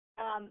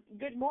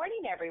Good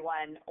morning,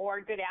 everyone,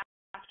 or good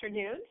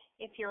afternoon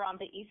if you're on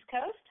the East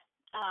Coast.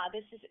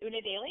 This is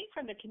Una Daly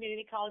from the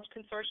Community College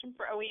Consortium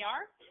for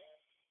OER,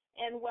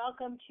 and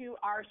welcome to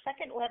our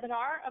second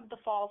webinar of the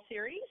fall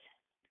series.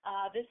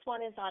 This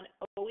one is on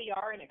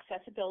OER and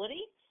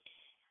accessibility,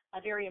 a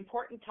very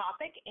important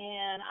topic,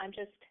 and I'm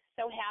just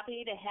so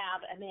happy to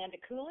have Amanda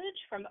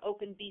Coolidge from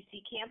Open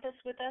BCcampus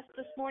with us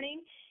this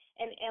morning,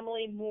 and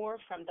Emily Moore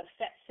from the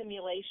PhET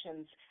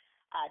Simulations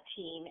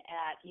team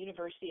at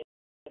University of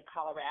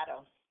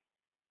Colorado.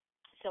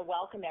 So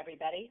welcome,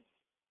 everybody.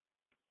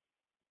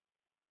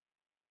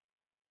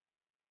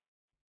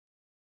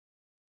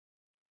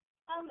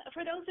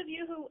 For those of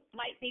you who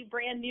might be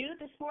brand new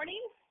this morning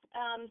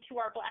to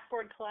our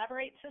Blackboard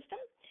Collaborate system,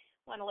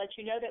 I want to let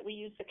you know that we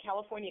use the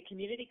California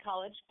Community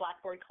College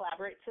Blackboard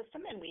Collaborate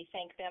system, and we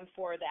thank them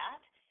for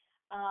that.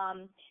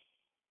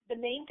 The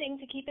main thing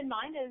to keep in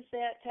mind is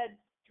that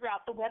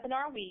throughout the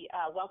webinar, we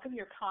welcome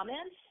your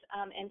comments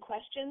and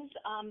questions,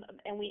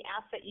 and we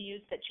ask that you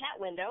use the chat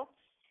window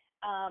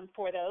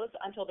for those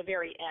until the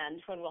very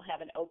end when we'll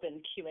have an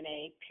open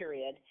Q&A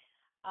period.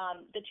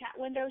 The chat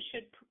window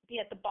should be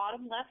at the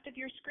bottom left of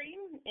your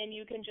screen, and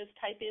you can just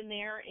type in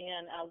there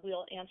and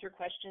we'll answer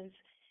questions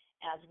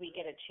as we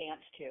get a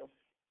chance to.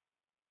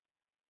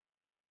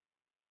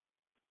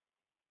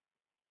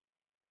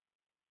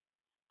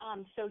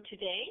 So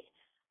today,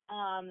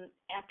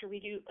 after we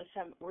do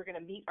we're going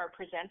to meet our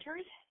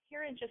presenters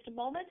here in just a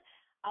moment.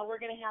 We're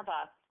going to have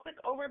a quick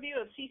overview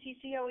of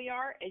CCC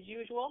OER as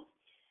usual,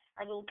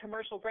 our little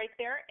commercial break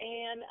there,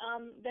 and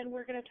then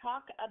we're going to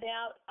talk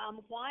about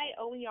why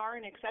OER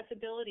and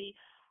accessibility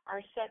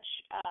are such,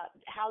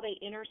 how they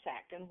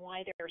intersect and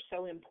why they're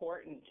so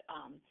important.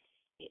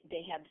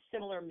 They have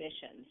similar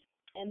missions.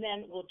 And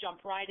then we'll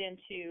jump right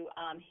into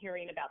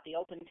hearing about the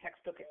Open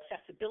Textbook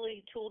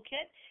Accessibility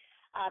Toolkit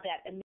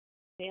that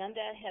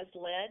Amanda has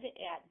led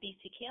at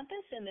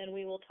BCcampus, and then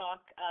we will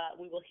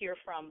hear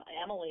from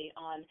Emily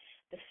on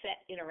the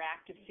PhET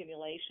Interactive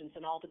Simulations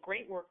and all the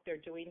great work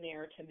they're doing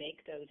there to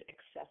make those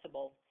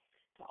accessible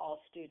to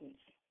all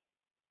students.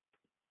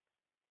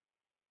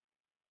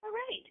 All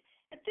right,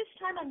 at this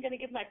time I'm going to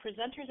give my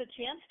presenters a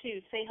chance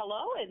to say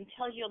hello and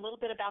tell you a little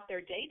bit about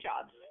their day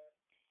jobs.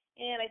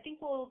 And I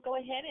think we'll go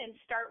ahead and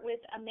start with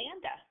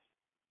Amanda.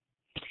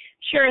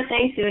 Sure,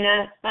 thanks,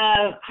 Una.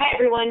 Hi,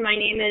 everyone. My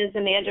name is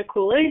Amanda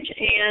Coolidge,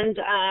 and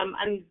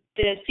I'm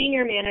the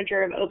Senior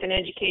Manager of Open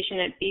Education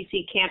at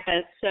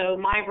BCcampus. So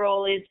my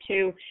role is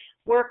to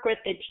work with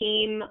the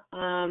team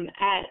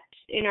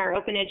in our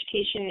open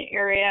education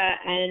area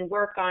and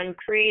work on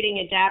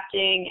creating,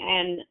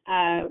 adapting,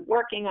 and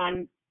working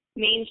on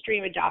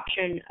mainstream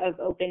adoption of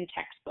open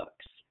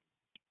textbooks.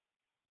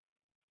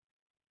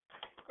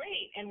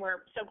 Great, and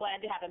we're so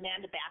glad to have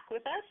Amanda back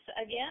with us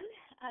again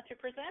to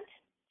present.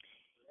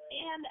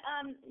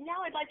 And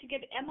now I'd like to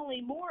give Emily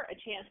Moore a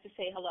chance to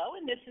say hello,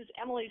 and this is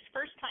Emily's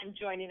first time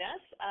joining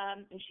us,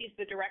 and she's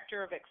the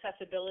Director of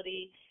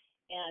Accessibility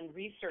and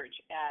Research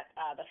at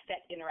the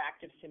PhET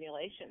Interactive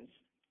Simulations.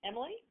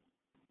 Emily?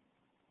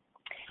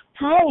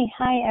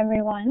 Hi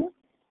everyone.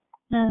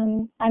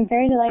 I'm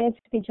very delighted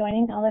to be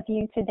joining all of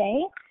you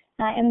today.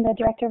 I am the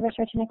Director of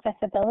Research and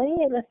Accessibility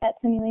at the PhET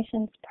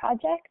Simulations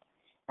project.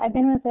 I've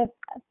been with the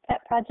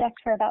PhET project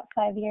for about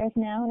 5 years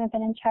now, and I've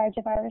been in charge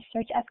of our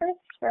research efforts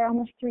for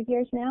almost 3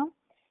 years now.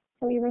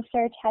 So we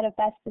research how to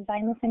best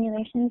design the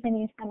simulations and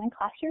use them in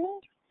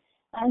classrooms.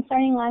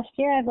 Starting last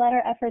year, I've led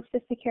our efforts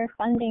to secure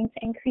funding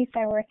to increase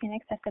our work in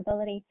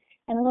accessibility.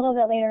 And a little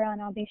bit later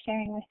on, I'll be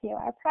sharing with you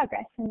our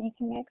progress in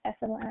making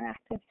accessible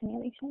interactive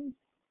simulations.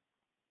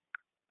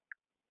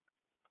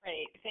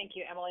 Great, thank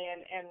you, Emily,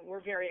 and we're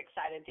very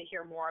excited to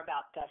hear more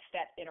about the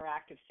PhET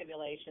Interactive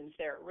Simulations.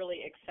 They're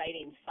really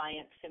exciting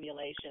science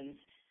simulations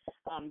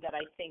that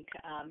I think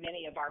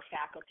many of our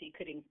faculty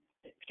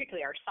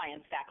particularly our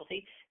science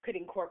faculty, could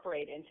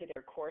incorporate into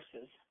their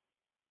courses.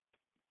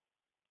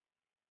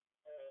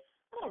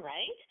 All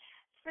right,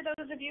 for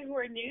those of you who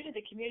are new to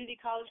the Community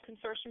College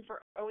Consortium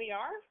for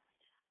OER,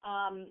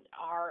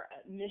 our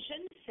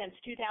mission since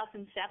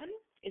 2007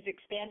 is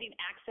expanding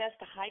access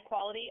to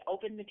high-quality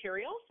open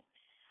materials.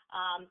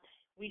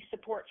 We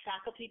support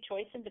faculty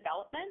choice and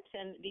development,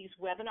 and these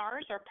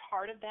webinars are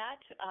part of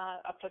that,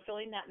 of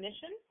fulfilling that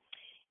mission.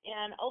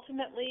 And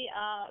ultimately,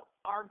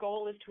 our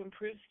goal is to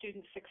improve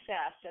student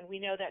success, and we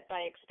know that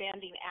by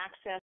expanding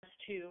access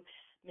to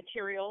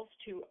materials,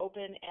 to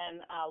open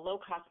and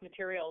low-cost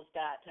materials,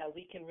 that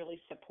we can really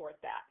support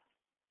that.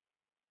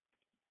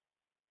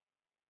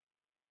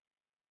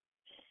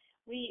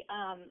 We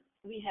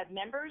have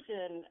members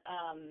in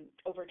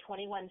over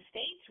 21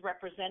 states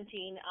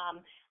representing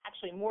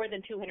actually more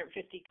than 250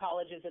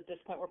 colleges at this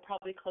point. We're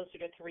probably closer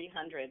to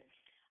 300.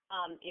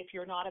 If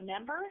you're not a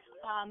member,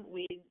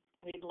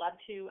 we'd love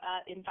to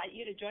invite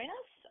you to join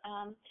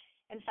us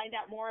and find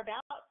out more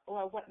about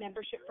what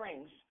membership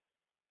brings.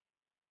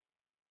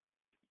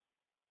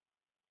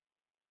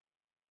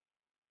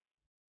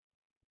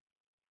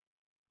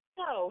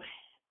 So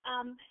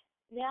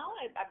now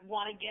I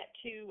want to get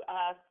to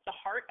the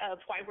heart of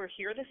why we're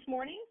here this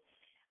morning.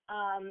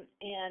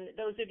 And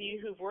those of you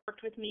who've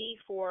worked with me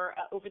for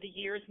over the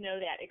years know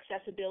that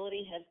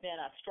accessibility has been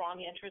a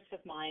strong interest of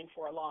mine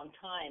for a long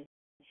time.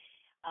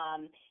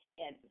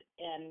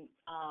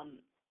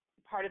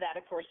 Part of that,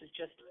 of course, is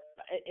just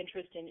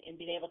interest in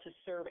being able to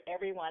serve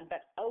everyone,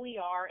 but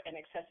OER and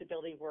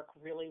accessibility work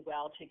really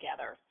well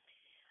together.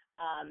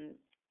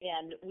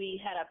 And we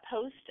had a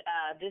post,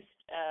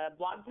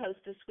 blog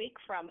post this week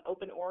from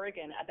Open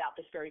Oregon about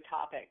this very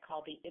topic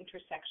called the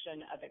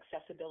intersection of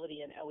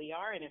accessibility and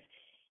OER. And if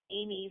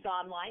Amy's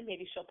online,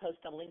 maybe she'll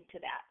post a link to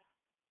that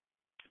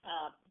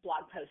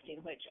blog posting,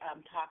 which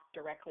talked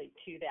directly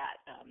to that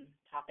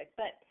topic.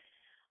 But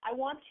I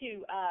want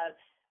to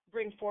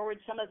bring forward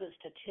some of the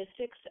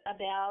statistics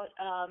about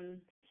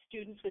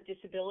students with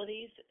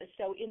disabilities.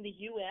 So in the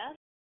U.S.,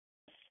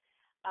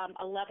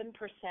 11%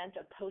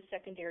 of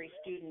post-secondary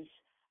students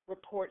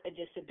report a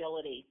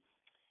disability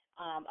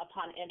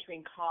upon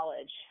entering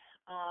college.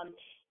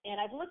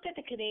 And I've looked at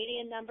the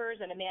Canadian numbers,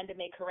 and Amanda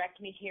may correct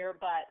me here,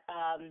 but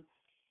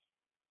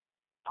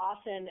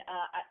often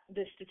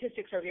the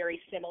statistics are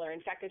very similar.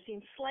 In fact, I've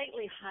seen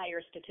slightly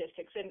higher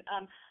statistics, and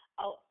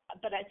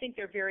but I think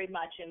they're very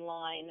much in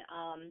line.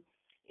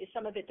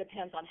 Some of it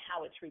depends on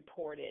how it's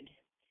reported,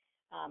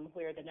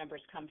 where the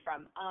numbers come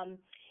from.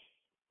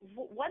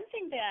 One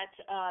thing that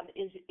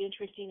is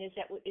interesting is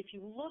that if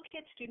you look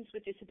at students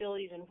with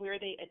disabilities and where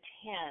they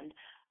attend,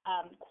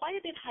 quite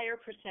a bit higher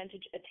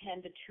percentage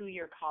attend the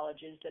two-year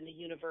colleges than the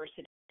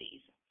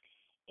universities.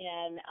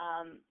 And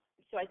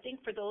so I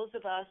think for those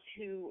of us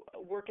who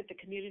work at the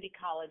community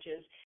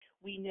colleges,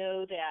 we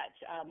know that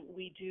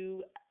we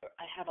do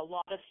have a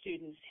lot of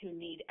students who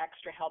need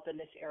extra help in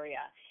this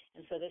area,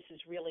 and so this is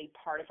really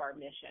part of our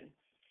mission.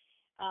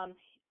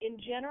 In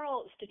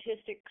general,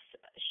 statistics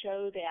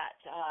show that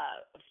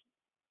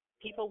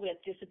people with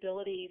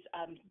disabilities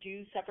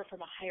do suffer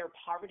from a higher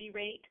poverty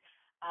rate.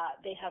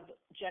 They have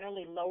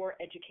generally lower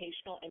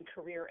educational and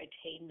career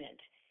attainment.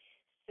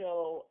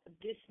 So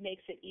this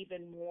makes it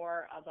even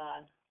more of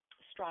a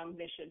strong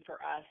mission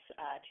for us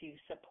to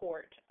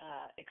support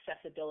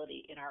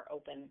accessibility in our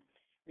open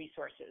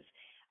resources.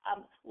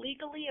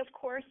 Legally, of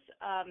course,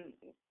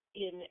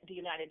 in the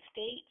United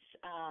States,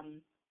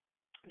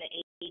 the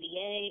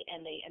ADA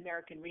and the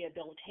American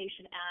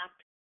Rehabilitation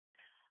Act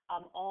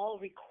all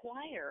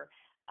require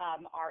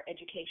our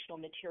educational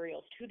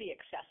materials to be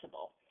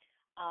accessible.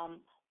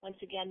 Once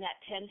again,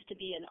 that tends to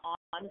be an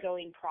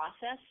ongoing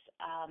process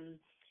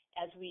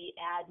as we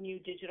add new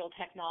digital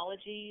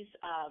technologies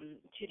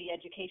to the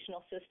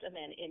educational system,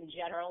 and in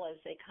general as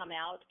they come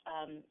out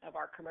of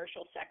our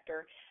commercial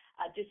sector.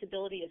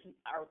 Accessibility,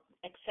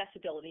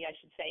 I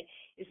should say,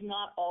 is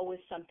not always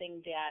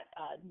something that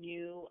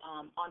new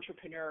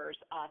entrepreneurs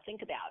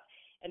think about,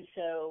 and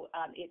so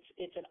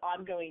it's an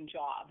ongoing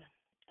job.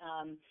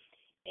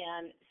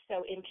 And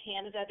so in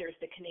Canada, there's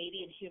the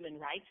Canadian Human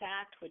Rights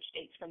Act, which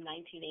dates from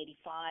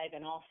 1985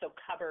 and also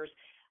covers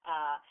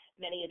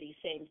many of these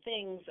same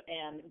things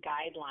and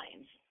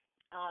guidelines.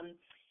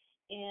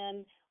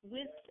 And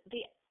with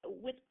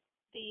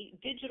the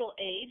digital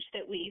age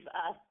that we've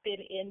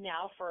been in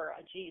now for,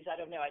 I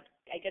don't know,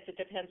 I guess it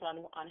depends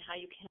on how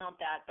you count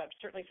that, but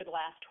certainly for the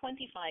last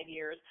 25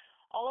 years,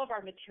 all of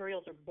our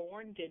materials are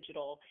born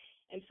digital,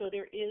 and so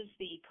there is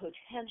the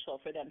potential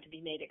for them to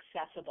be made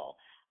accessible.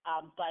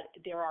 But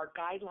there are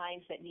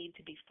guidelines that need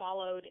to be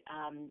followed.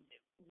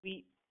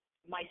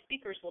 My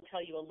speakers will tell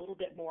you a little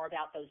bit more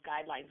about those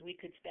guidelines. We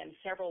could spend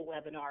several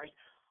webinars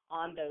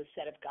on those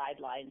set of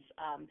guidelines,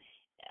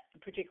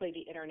 particularly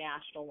the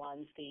international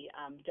ones, the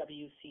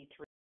WCAG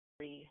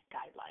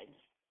guidelines.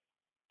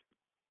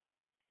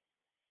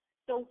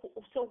 So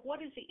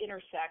what is the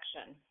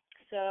intersection?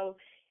 So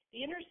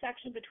the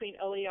intersection between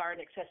OER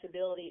and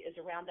accessibility is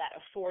around that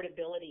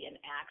affordability and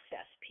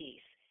access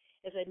piece.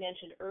 As I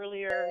mentioned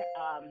earlier,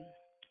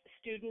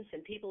 students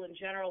and people in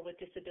general with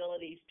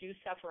disabilities do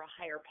suffer a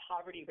higher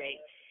poverty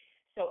rate.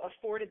 So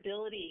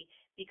affordability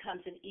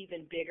becomes an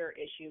even bigger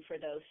issue for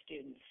those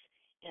students.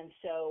 And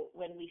so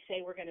when we say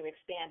we're going to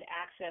expand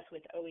access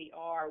with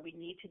OER, we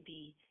need to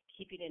be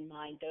keeping in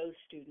mind those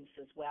students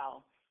as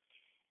well.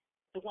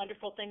 The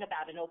wonderful thing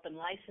about an open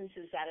license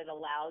is that it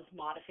allows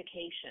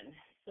modification.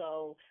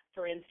 So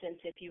for instance,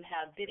 if you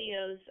have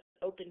videos,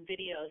 open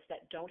videos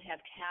that don't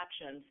have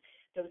captions,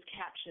 those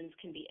captions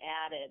can be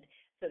added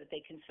so that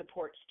they can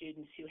support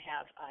students who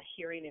have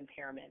hearing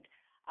impairment.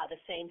 The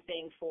same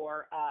thing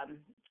for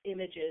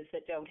images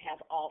that don't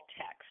have alt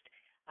text.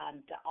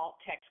 The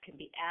alt text can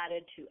be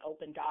added to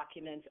open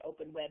documents,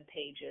 open web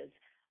pages,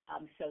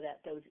 so that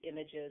those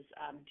images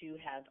do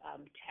have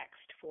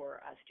text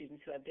for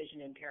students who have vision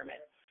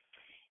impairment.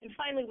 And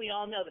finally, we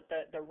all know that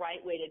the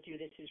right way to do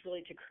this is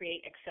really to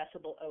create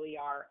accessible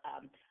OER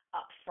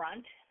up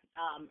front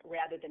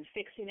rather than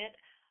fixing it.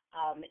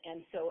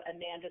 And so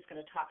Amanda's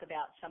going to talk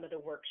about some of the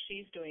work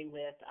she's doing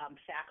with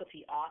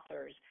faculty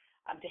authors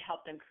to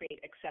help them create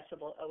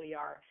accessible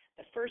OER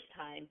the first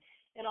time.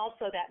 And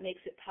also that makes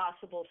it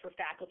possible for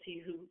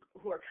faculty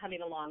who are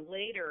coming along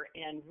later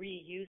and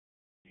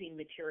reusing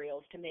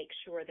materials to make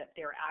sure that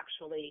they're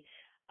actually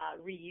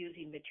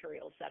reusing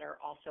materials that are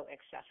also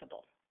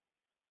accessible.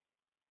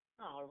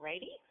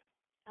 Alrighty.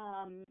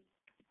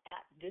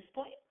 At this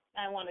point,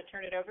 I want to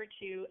turn it over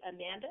to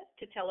Amanda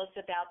to tell us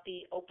about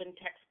the Open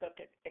Textbook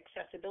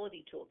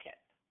Accessibility Toolkit.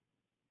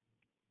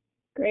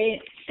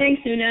 Great.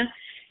 Thanks, Una.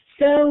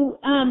 So,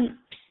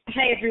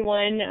 hi,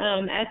 everyone.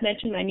 As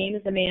mentioned, my name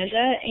is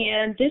Amanda,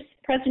 and this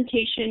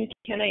presentation,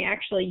 Can I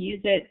Actually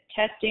Use It?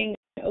 Testing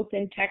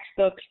Open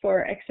Textbooks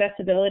for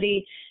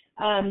Accessibility,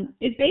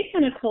 is based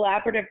on a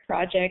collaborative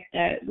project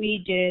that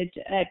we did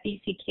at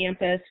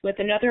BCcampus with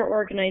another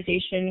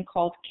organization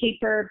called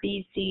CAPER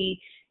BC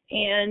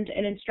and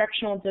an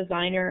instructional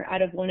designer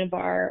out of one of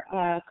our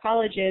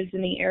colleges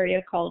in the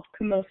area called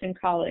Comoson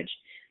College.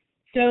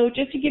 So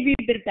just to give you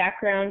a bit of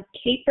background,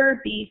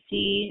 CAPER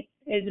BC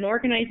is an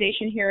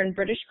organization here in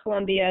British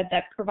Columbia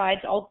that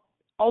provides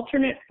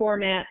alternate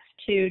formats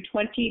to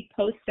 20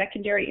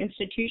 post-secondary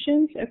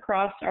institutions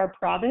across our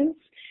province.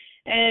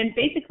 And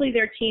basically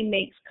their team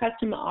makes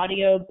custom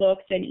audio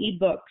books and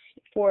ebooks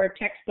for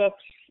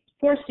textbooks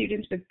for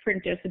students with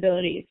print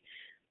disabilities.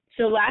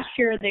 So last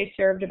year they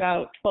served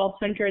about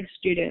 1,200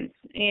 students,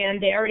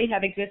 and they already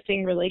have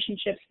existing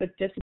relationships with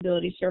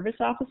disability service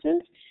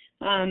offices.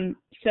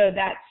 So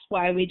that's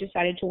why we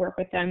decided to work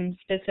with them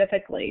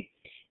specifically.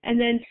 And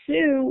then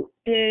Sue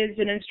is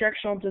an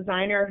instructional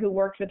designer who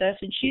worked with us,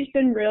 and she's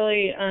been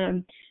really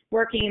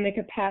working in the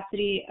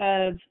capacity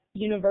of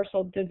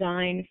universal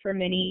design for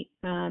many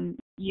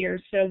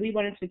years. So we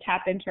wanted to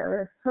tap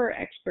into her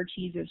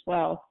expertise as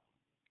well.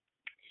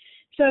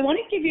 So I want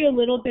to give you a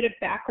little bit of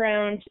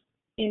background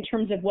in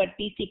terms of what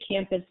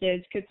BCcampus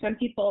is, because some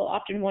people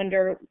often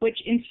wonder which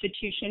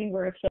institution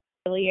we're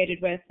affiliated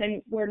with,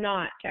 and we're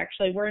not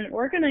actually. We're an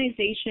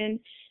organization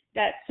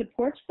that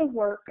supports the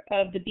work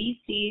of the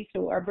BC,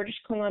 so our British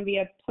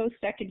Columbia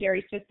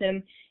post-secondary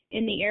system,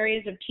 in the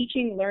areas of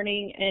teaching,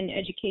 learning, and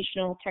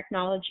educational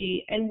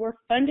technology, and we're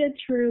funded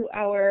through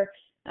our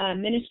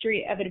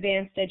Ministry of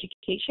Advanced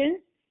Education.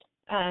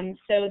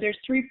 So there's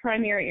three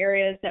primary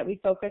areas that we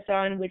focus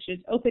on, which is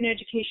open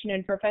education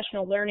and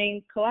professional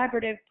learning,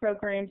 collaborative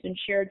programs and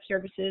shared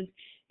services,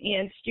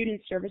 and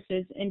student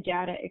services and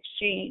data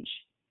exchange.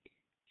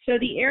 So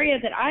the area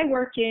that I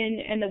work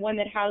in and the one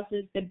that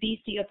houses the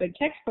BC Open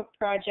Textbook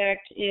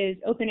Project is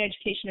open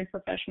education and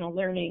professional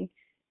learning.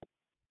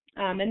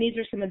 And these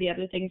are some of the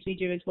other things we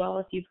do as well,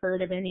 if you've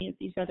heard of any of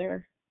these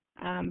other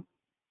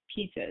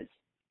pieces.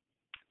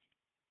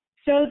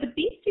 So the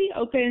BC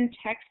Open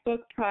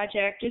Textbook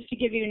Project, just to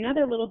give you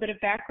another little bit of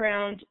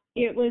background,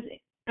 it was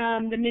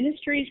the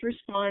ministry's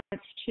response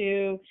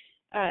to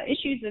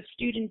issues of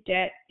student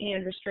debt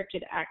and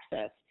restricted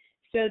access.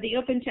 So the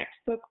Open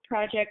Textbook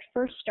Project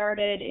first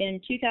started in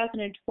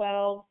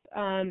 2012.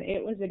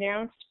 It was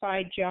announced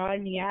by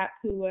John Yap,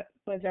 who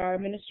was our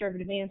Minister of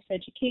Advanced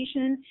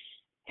Education,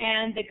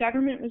 and the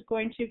government was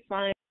going to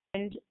fund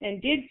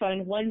and did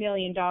fund $1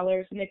 million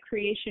in the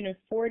creation of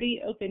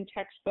 40 open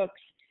textbooks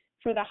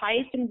for the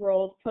highest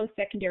enrolled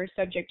post-secondary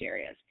subject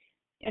areas.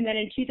 And then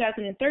in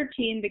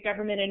 2013, the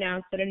government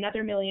announced that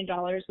another $1 million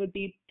would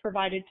be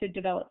provided to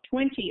develop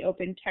 20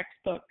 open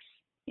textbooks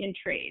in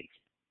trades.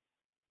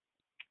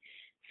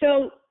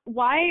 So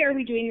why are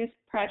we doing this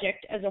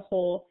project as a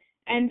whole?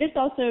 And this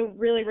also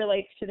really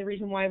relates to the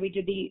reason why we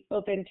did the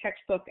Open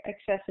Textbook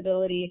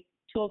Accessibility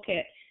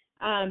Toolkit.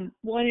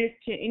 One is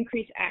to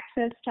increase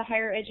access to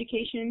higher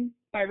education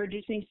by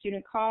reducing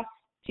student costs,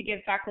 to give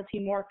faculty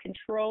more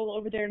control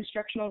over their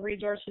instructional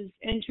resources,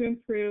 and to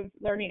improve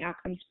learning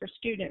outcomes for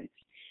students.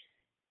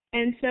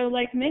 And so,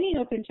 like many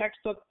open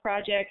textbook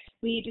projects,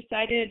 we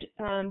decided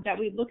that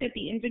we'd look at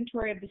the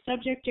inventory of the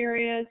subject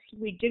areas.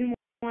 We didn't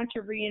want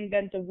to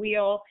reinvent the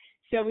wheel,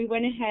 so we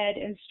went ahead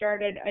and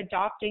started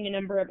adopting a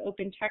number of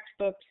open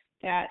textbooks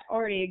that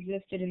already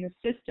existed in the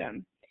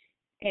system.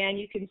 And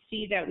you can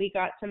see that we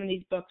got some of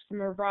these books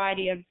from a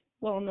variety of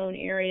well-known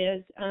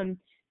areas,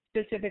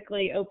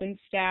 specifically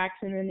OpenStax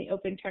and then the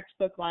Open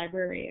Textbook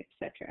Library,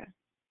 etc.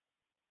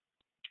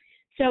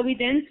 So we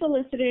then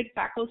solicited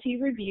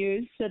faculty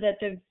reviews so that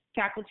the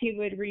faculty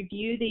would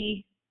review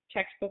the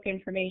textbook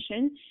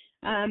information,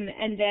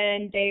 and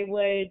then they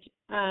would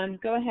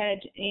go ahead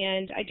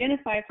and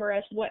identify for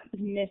us what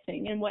was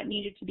missing and what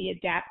needed to be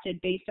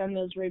adapted based on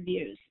those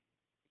reviews.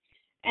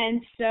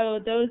 And so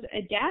those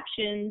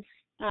adaptions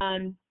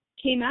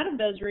came out of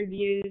those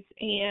reviews,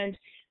 and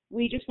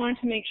we just wanted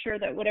to make sure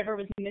that whatever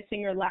was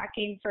missing or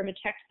lacking from a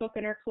textbook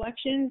in our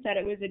collections, that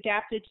it was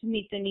adapted to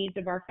meet the needs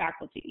of our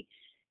faculty.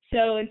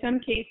 So in some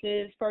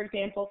cases, for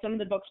example, some of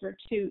the books were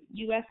too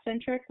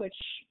US-centric, which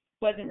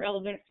wasn't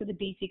relevant for the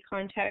BC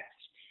context,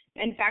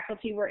 and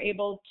faculty were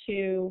able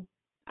to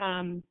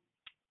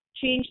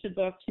change the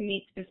book to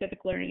meet specific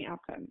learning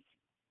outcomes.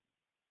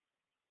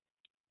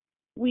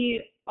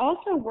 We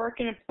also work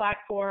in a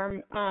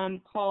platform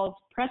called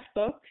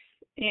Pressbooks,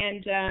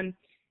 and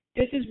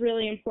this is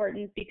really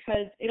important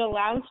because it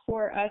allows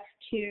for us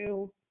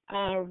to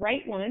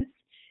write once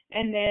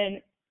and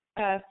then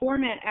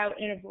format out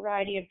in a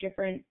variety of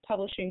different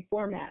publishing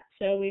formats.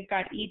 So we've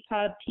got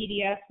EPUB,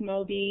 PDF,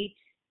 MOBI,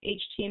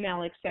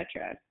 HTML,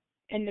 etc.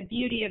 And the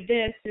beauty of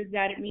this is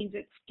that it means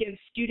it gives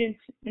students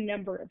a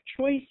number of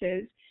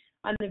choices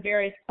on the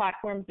various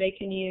platforms they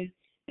can use.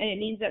 And it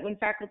means that when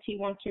faculty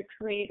want to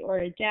create or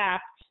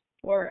adapt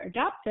or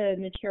adopt the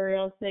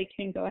materials, they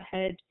can go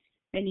ahead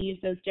and use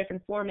those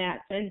different formats.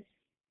 And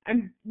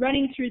I'm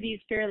running through these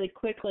fairly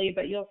quickly,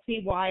 but you'll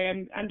see why.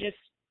 I'm just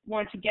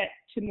want to get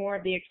to more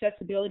of the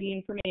accessibility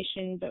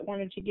information, but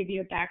wanted to give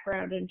you a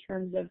background in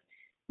terms of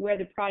where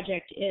the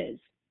project is.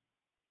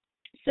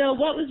 So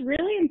what was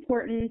really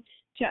important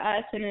to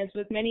us, and as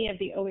with many of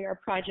the OER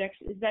projects,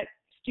 is that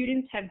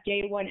students have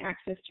day one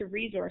access to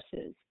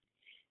resources.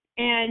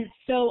 And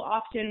so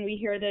often we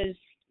hear those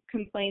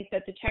complaints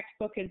that the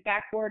textbook is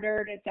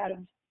backordered, it's out of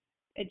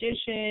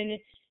edition,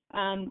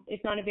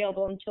 it's not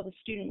available until the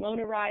student loan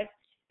arrives.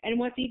 And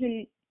what's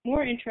even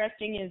more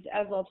interesting is,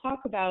 as I'll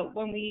talk about,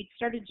 when we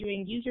started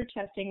doing user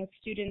testing with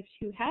students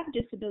who have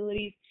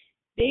disabilities,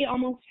 they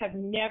almost have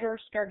never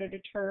started a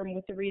term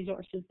with the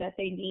resources that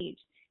they need,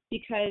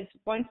 because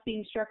once the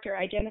instructor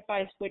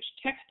identifies which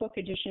textbook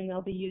edition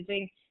they'll be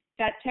using,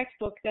 that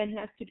textbook then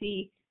has to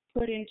be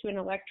put into an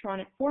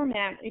electronic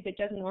format if it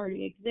doesn't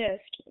already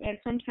exist, and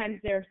sometimes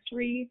they're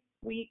 3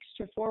 weeks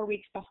to 4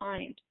 weeks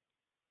behind.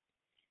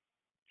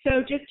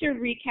 So just to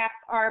recap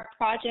our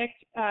project,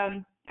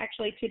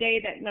 actually today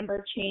that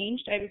number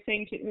changed. I was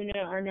saying to Una,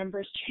 our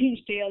numbers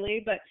change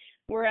daily, but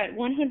we're at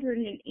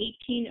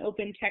 118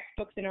 open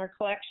textbooks in our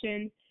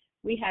collection.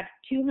 We have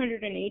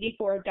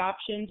 284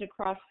 adoptions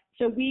across,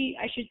 so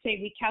I should say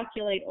we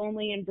calculate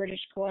only in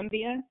British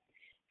Columbia.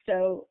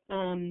 So,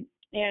 and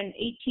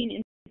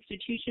 18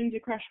 institutions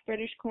across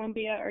British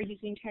Columbia are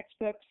using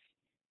textbooks.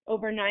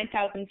 Over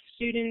 9,000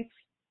 students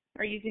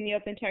are using the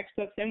open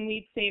textbooks, and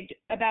we've saved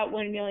about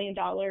 $1 million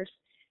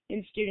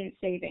in student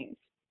savings.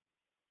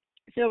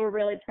 So we're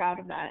really proud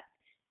of that.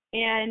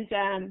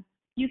 And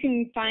you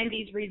can find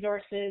these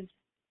resources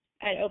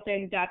at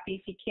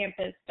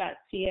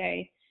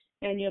open.bccampus.ca,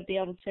 and you'll be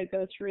able to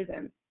go through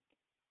them.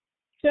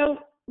 So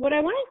what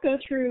I want to go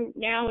through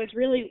now is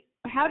really,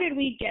 how did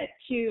we get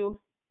to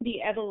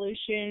the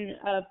evolution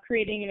of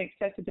creating an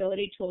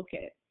accessibility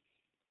toolkit?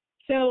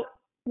 So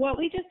what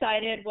we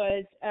decided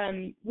was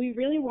we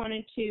really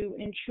wanted to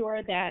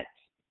ensure that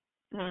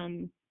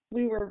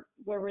we were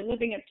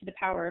living up to the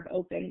power of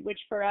open, which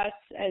for us,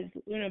 as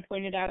Luna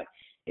pointed out,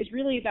 is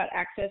really about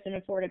access and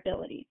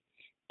affordability.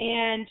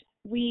 And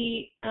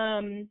we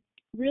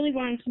really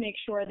wanted to make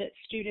sure that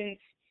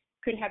students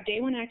could have day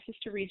one access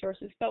to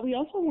resources, but we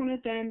also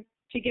wanted them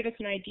to give us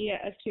an idea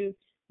as to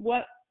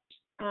what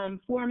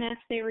formats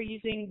they were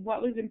using,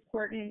 what was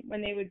important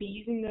when they would be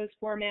using those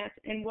formats,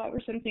 and what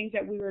were some things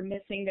that we were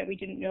missing that we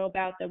didn't know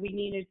about that we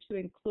needed to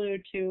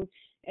include to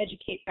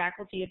educate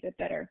faculty a bit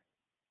better.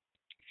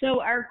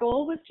 So our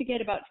goal was to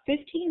get about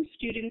 15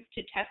 students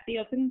to test the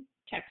open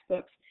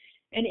textbooks,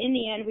 and in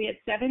the end we had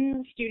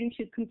 7 students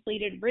who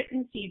completed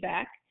written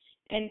feedback,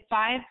 and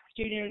 5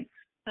 students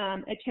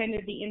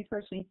attended the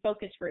in-person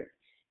focus group.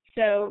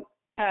 So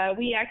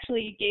we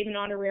actually gave an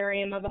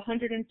honorarium of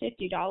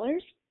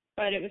 $150,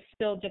 but it was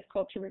still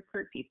difficult to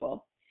recruit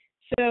people.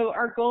 So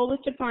our goal was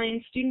to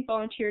find student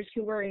volunteers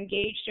who were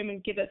engaged and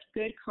would give us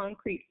good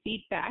concrete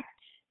feedback.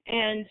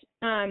 And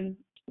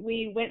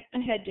we went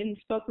ahead and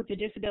spoke with the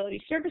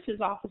disability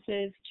services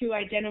offices to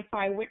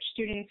identify which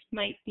students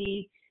might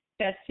be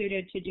best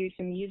suited to do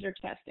some user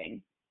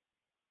testing.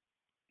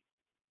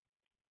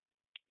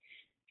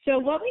 So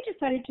what we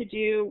decided to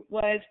do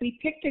was we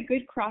picked a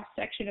good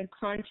cross-section of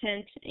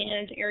content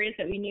and areas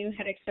that we knew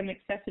had some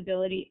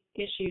accessibility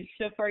issues.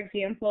 So for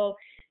example,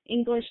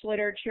 English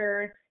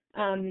literature,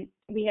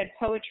 we had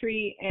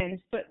poetry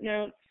and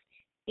footnotes,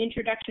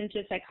 introduction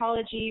to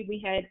psychology, we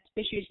had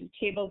issues with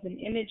tables and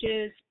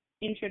images,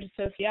 intro to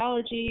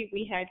sociology,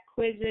 we had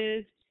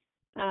quizzes,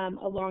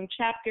 a long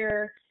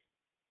chapter,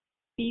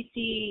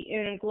 BC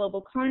in a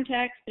global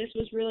context. This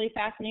was really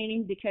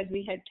fascinating because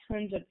we had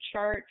tons of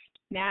charts,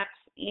 maps,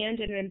 and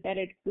an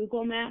embedded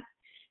Google map,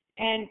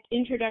 and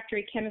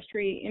introductory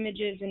chemistry,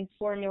 images, and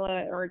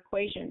formula or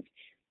equations.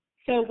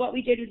 So what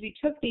we did is we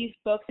took these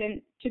books,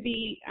 and to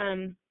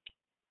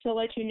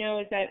let you know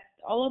is that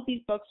all of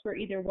these books were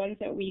either ones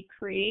that we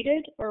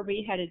created or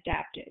we had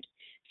adapted.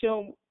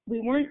 So we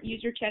weren't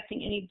user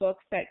testing any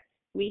books that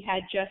we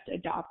had just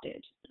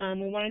adopted.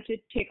 We wanted to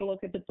take a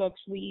look at the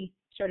books we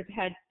sort of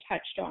had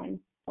touched on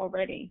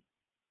already.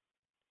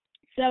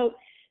 So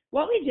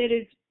what we did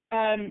is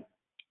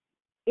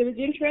it was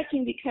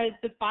interesting because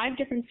the 5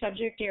 different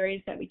subject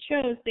areas that we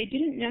chose, they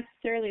didn't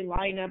necessarily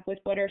line up with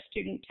what our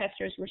student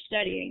testers were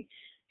studying.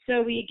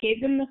 So we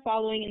gave them the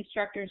following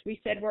instructors. We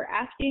said, we're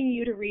asking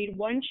you to read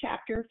 1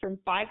 chapter from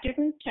 5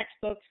 different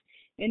textbooks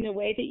in the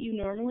way that you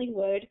normally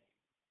would,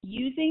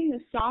 using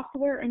the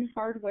software and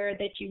hardware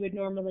that you would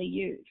normally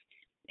use.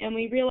 And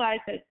we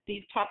realized that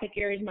these topic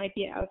areas might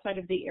be outside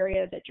of the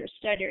area that you're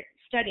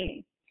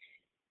studying.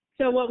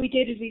 So what we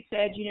did is we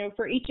said,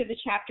 for each of the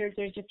chapters,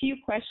 there's a few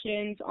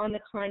questions on the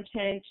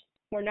content.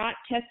 We're not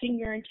testing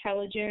your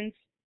intelligence.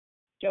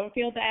 Don't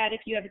feel bad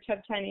if you have a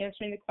tough time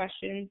answering the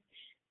questions,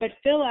 but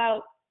fill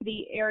out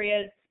the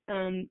areas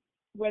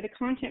where the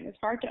content was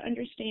hard to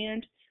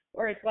understand,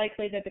 or it's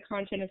likely that the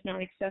content is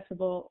not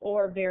accessible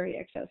or very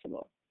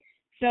accessible.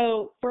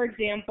 So, for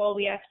example,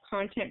 we asked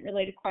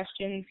content-related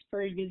questions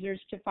for users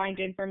to find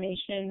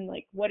information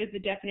like what is the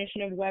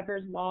definition of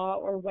Weber's law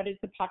or what is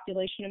the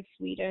population of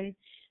Sweden,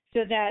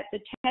 so that the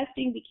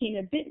testing became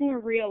a bit more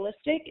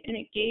realistic and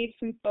it gave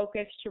some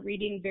focus to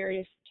reading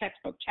various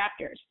textbook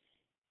chapters.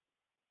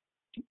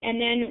 And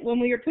then when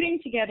we were putting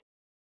together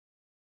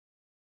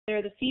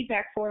the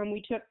feedback form,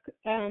 we took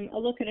a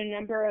look at a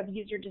number of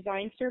user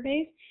design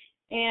surveys,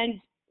 and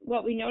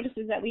what we noticed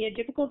is that we had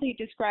difficulty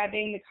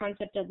describing the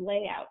concept of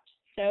layout.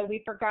 So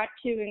we forgot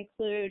to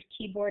include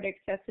keyboard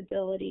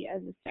accessibility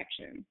as a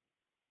section.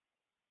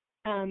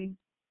 Let's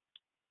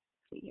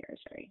see here,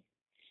 sorry.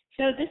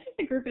 So this is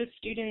a group of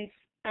students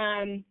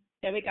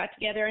that we got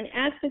together, and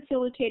as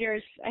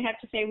facilitators, I have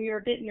to say we were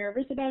a bit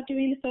nervous about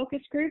doing the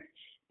focus group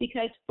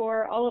because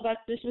for all of us,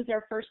 this was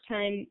our first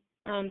time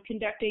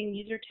conducting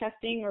user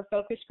testing or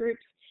focus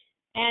groups,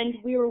 and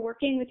we were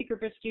working with a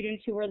group of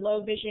students who were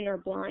low vision or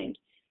blind.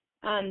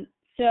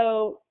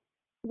 So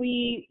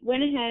we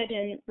went ahead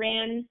and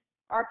ran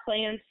our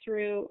plans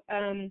through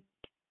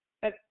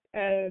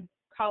a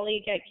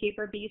colleague at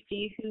CAPER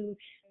BC who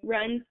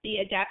runs the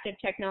Adaptive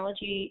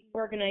Technology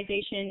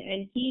Organization,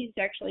 and he's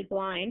actually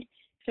blind.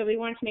 So we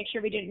wanted to make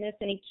sure we didn't miss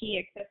any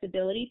key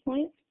accessibility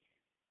points.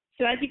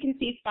 So as you can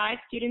see, 5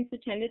 students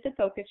attended the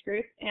focus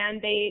group,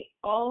 and they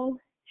all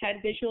had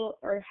visual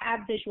or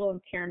have visual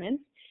impairments,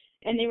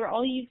 and they were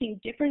all using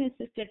different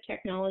assistive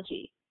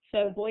technology.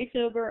 So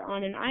VoiceOver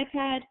on an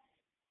iPad,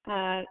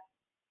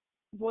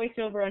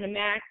 VoiceOver on a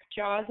Mac,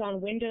 JAWS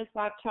on Windows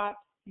laptop,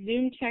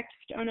 Zoom Text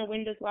on a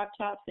Windows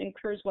laptop, and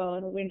Kurzweil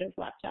on a Windows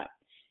laptop.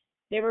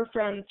 They were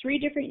from 3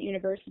 different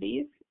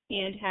universities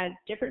and had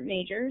different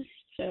majors,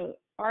 so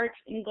arts,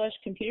 English,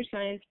 computer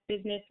science,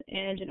 business,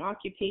 and an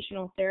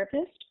occupational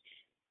therapist.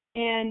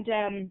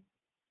 And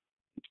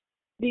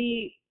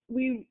we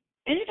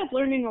ended up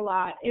learning a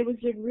lot. It was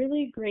a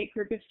really great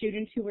group of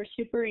students who were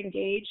super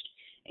engaged,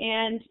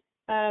 and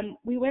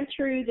we went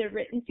through the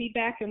written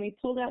feedback and we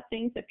pulled out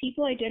things that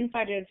people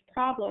identified as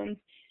problems,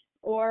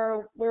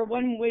 or where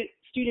one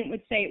student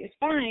would say it was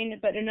fine,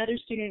 but another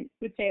student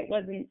would say it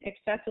wasn't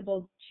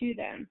accessible to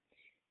them.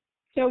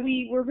 So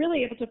we were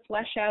really able to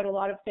flesh out a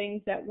lot of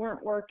things that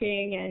weren't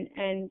working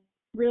and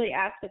really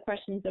ask the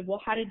questions of,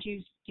 well, how did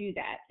you do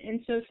that? And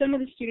so some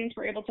of the students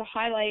were able to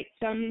highlight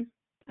some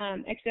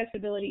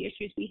accessibility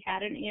issues we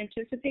hadn't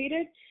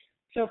anticipated.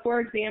 So for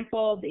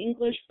example, the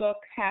English book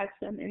has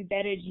some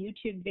embedded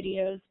YouTube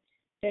videos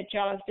that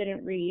JAWS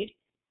didn't read.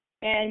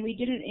 And we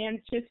didn't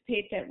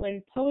anticipate that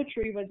when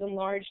poetry was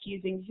enlarged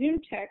using Zoom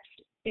Text,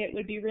 it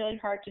would be really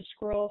hard to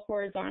scroll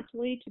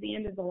horizontally to the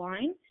end of the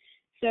line.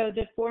 So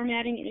the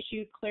formatting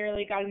issue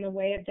clearly got in the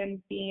way of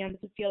them being able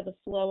to feel the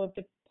flow of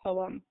the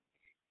poem.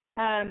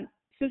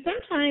 So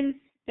sometimes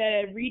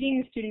the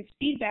reading the students'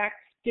 feedback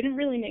didn't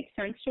really make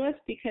sense to us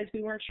because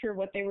we weren't sure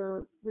what they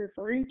were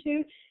referring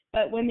to,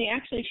 but when they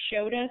actually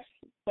showed us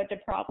what the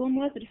problem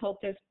was, it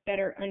helped us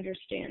better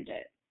understand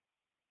it.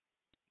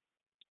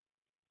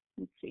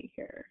 Let's see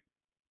here.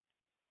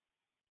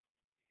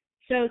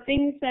 So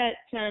things that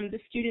the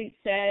students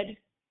said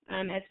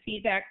as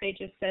feedback, they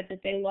just said that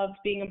they loved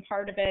being a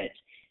part of it,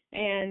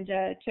 and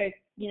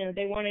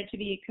they wanted to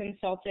be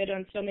consulted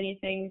on so many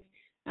things,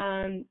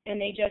 and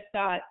they just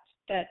thought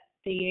that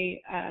the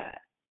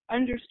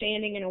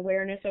understanding and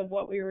awareness of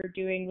what we were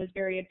doing was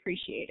very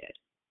appreciated.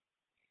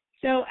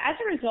 So as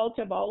a result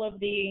of all of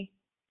the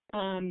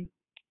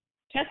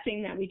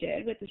testing that we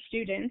did with the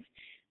students,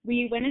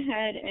 we went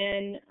ahead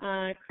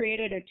and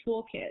created a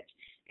toolkit.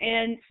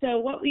 And so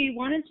what we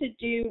wanted to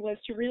do was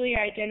to really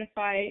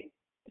identify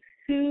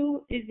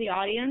who is the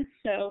audience.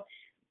 So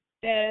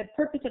the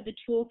purpose of the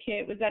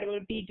toolkit was that it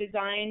would be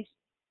designed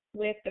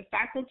with the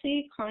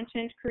faculty,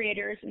 content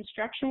creators,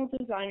 instructional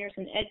designers,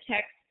 and ed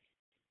techs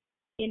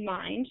in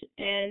mind.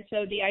 And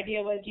so the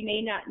idea was you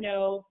may not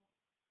know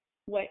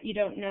what you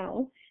don't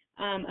know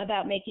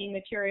about making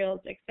materials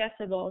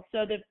accessible.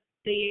 So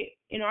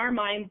in our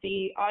mind,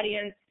 the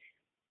audience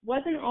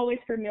wasn't always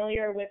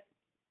familiar with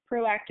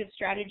proactive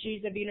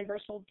strategies of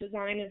universal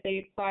design as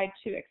they applied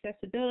to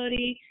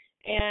accessibility,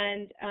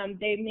 and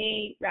they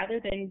may, rather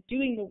than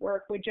doing the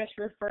work, would just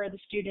refer the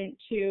student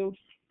to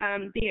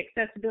the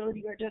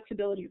Accessibility or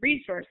Disability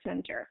Resource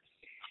Center.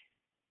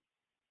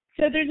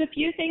 So there's a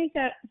few things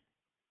that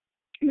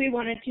we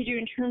wanted to do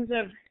in terms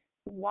of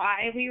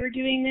why we were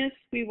doing this.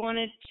 We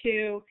wanted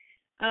to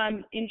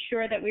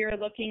ensure that we were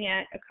looking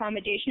at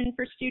accommodation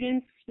for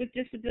students with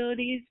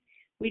disabilities.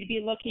 We'd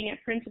be looking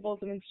at principles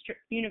of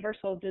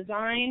universal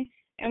design,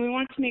 and we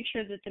wanted to make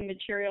sure that the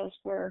materials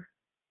were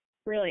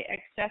really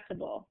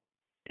accessible.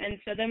 And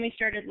so then we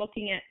started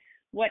looking at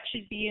what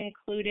should be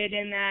included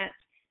in that.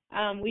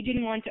 We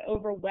didn't want to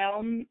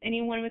overwhelm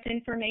anyone with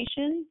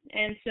information,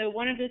 and so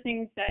one of the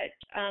things that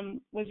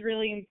was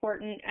really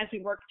important as we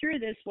worked through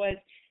this was,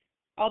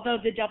 although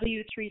the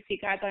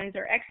W3C guidelines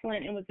are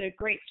excellent and was a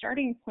great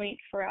starting point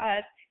for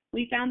us,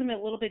 we found them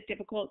a little bit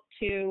difficult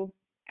to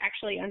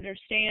actually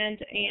understand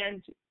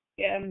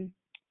and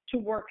to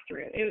work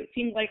through. It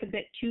seemed like a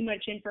bit too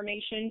much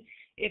information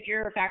if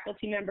you're a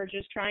faculty member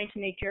just trying to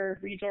make your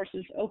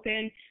resources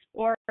open,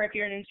 or if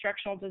you're an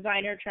instructional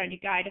designer trying to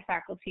guide a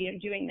faculty in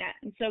doing that.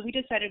 And so we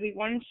decided we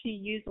wanted to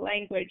use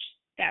language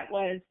that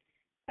was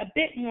a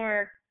bit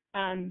more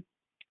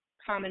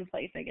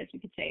commonplace, I guess you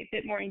could say, a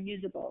bit more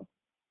usable.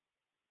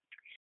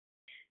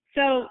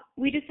 So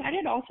we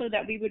decided also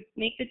that we would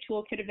make the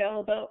toolkit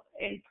available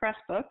in press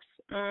books.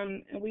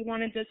 And we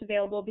wanted this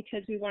available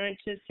because we wanted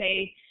to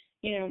say,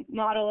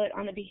 model it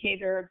on the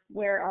behavior of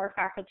where our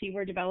faculty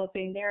were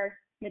developing their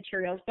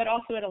materials, but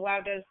also it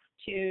allowed us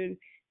to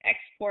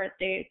export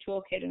the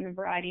toolkit in a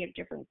variety of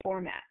different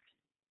formats.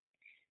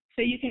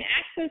 So you can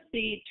access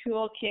the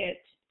toolkit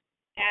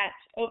at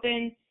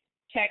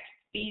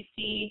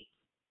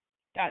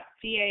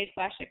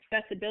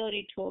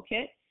opentextbc.ca/accessibility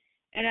toolkit.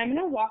 And I'm going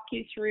to walk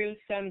you through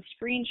some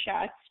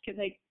screenshots because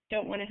I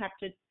don't want to have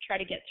to try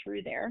to get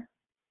through there.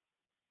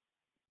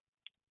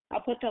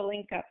 I'll put the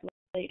link up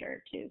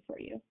later too for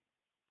you.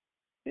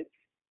 Oops.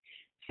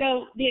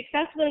 So the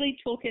accessibility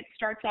toolkit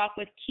starts off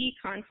with key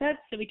concepts.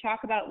 So we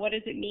talk about what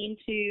does it mean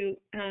to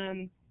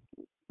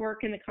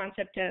work in the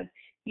concept of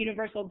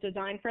universal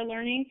design for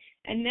learning.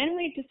 And then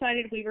we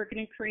decided we were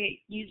going to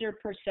create user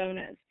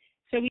personas.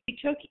 So we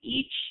took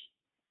each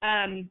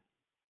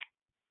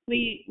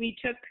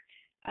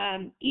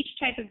each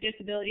type of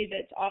disability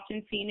that's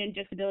often seen in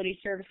disability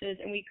services,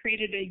 and we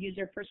created a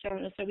user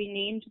persona. So we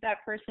named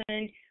that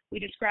person, we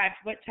described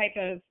what type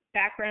of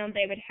background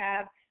they would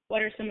have,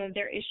 what are some of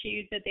their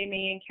issues that they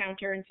may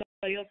encounter, and so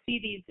you'll see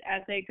these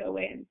as they go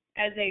in,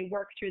 as they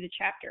work through the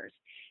chapters.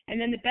 And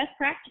then the best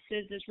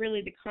practices is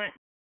really the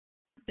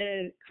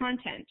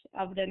content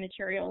of the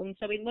material. And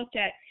so we looked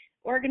at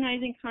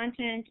organizing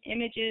content,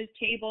 images,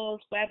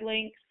 tables, web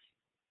links,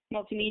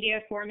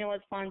 multimedia,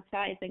 formulas, font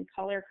size, and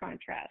color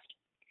contrast.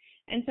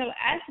 And so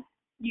as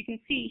you can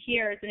see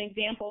here as an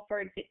example,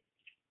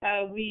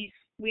 we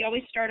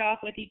always start off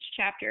with each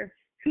chapter,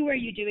 who are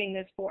you doing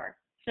this for?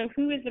 So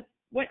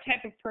what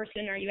type of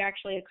person are you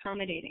actually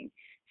accommodating?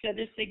 So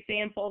this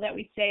example that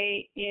we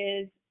say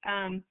is,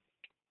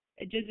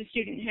 does the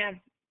student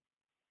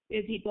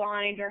is he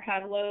blind or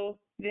have low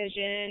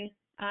vision?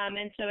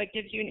 And so it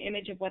gives you an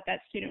image of what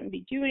that student would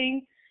be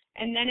doing.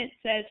 And then it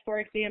says, for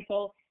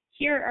example,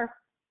 here are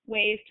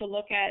ways to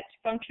look at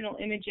functional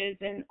images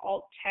and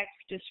alt text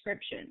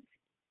descriptions.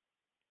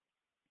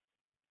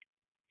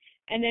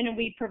 And then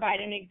we provide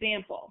an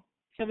example.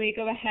 So we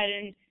go ahead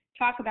and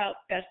talk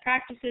about best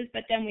practices,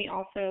 but then we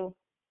also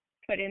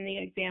put in the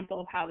example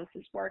of how this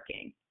is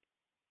working.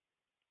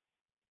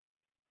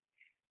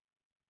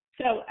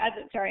 So as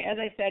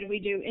I said, we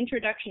do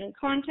introduction and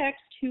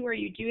context. Who are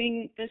you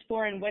doing this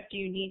for, and what do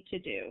you need to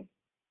do?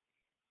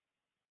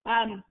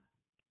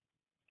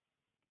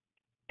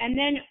 And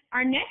then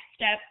our next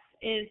step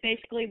is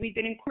basically we've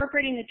been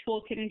incorporating the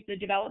toolkit into the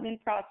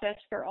development process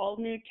for all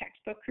new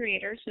textbook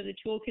creators. So the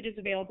toolkit is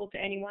available to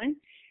anyone.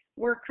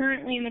 We're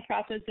currently in the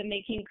process of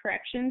making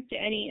corrections to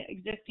any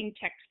existing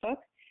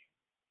textbook.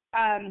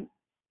 And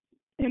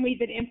we've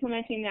been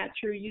implementing that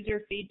through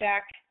user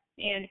feedback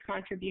and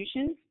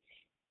contributions.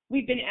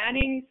 We've been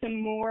adding some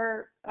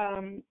more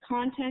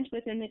content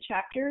within the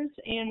chapters,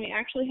 and we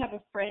actually have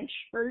a French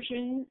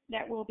version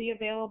that will be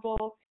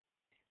available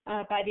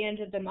by the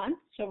end of the month,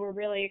 so we're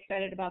really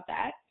excited about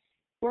that.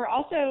 We're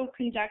also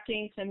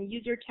conducting some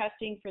user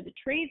testing for the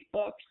trades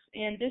books,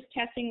 and this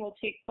testing will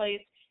take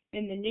place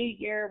in the new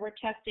year. We're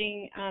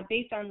testing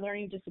based on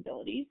learning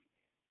disabilities.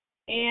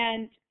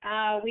 And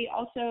we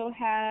also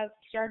have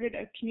started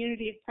a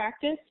community of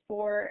practice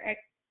for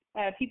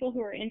people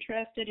who are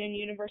interested in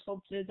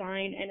universal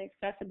design and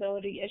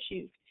accessibility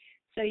issues.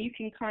 So you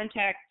can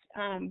contact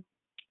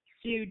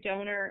Sue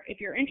Donor if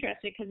you're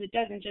interested, because it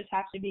doesn't just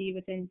have to be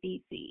within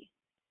BC.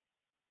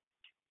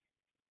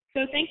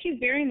 So thank you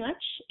very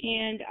much,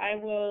 and I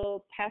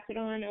will pass it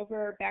on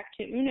over back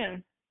to Una.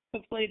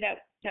 Hopefully that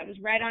was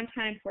right on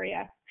time for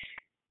you.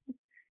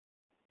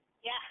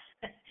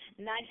 Yeah,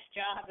 nice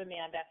job,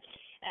 Amanda.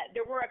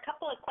 There were a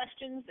couple of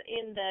questions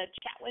in the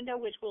chat window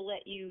which we'll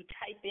let you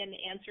type in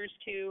answers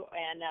to,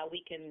 and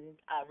we can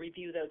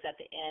review those at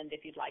the end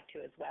if you'd like to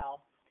as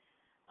well.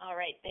 All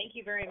right, thank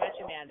you very much,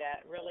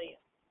 Amanda. Really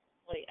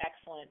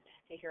excellent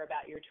to hear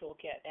about your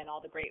toolkit and all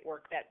the great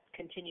work that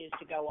continues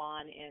to go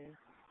on in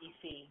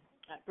BC,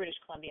 British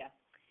Columbia.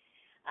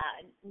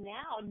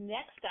 Now,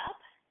 next up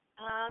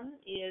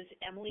is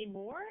Emily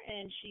Moore,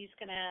 and she's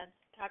going to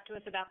talk to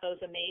us about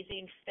those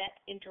amazing PhET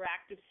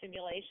Interactive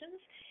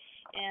Simulations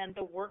and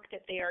the work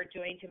that they are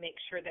doing to make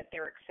sure that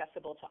they're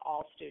accessible to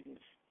all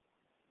students.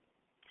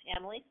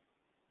 Emily?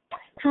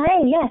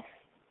 Hi, yes.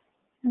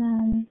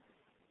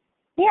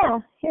 Yeah,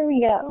 here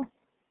we go.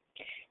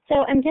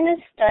 So I'm going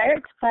to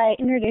start by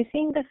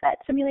introducing the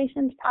PhET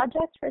Simulations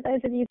project for those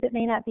of you that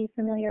may not be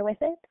familiar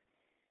with it.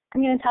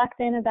 I'm going to talk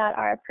then about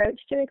our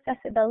approach to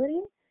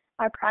accessibility,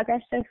 our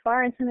progress so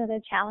far, and some of the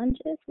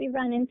challenges we've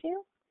run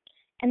into.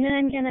 And then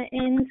I'm going to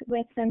end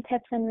with some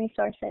tips and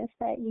resources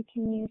that you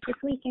can use this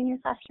week in your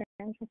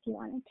classrooms if you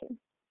wanted to.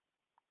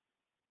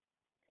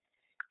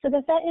 So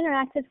the PhET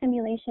Interactive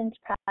Simulations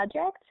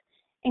project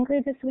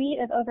includes a suite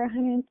of over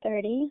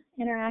 130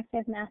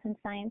 interactive math and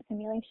science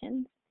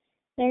simulations.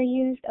 They're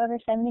used over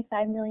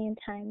 75 million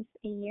times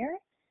a year,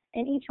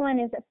 and each one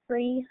is a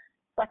free,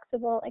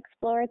 flexible,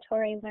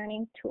 exploratory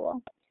learning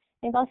tool.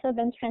 They've also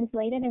been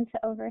translated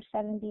into over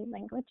 70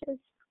 languages.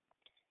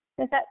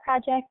 The PhET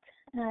project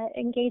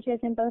engages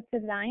in both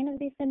design of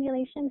these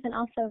simulations and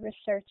also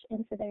research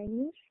into their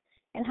use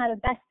and how to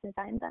best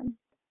design them.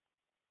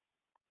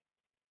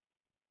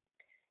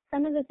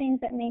 Some of the things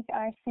that make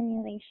our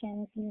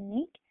simulations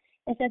unique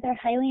is that they're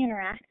highly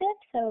interactive,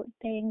 so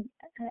they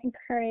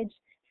encourage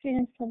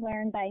students to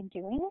learn by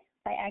doing,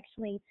 by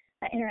actually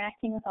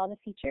interacting with all the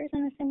features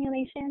in the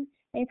simulation.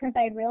 They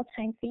provide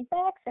real-time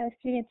feedback, so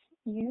students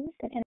use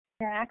and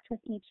interact with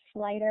each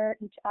slider,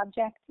 each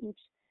object, each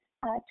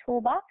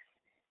toolbox.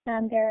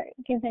 They're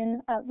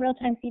given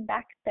real-time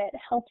feedback that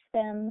helps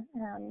them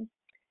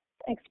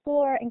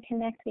explore and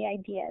connect the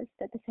ideas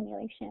that the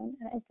simulation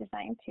is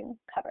designed to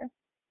cover.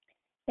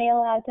 They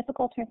allow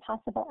difficult or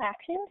impossible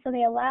actions, so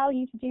they allow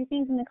you to do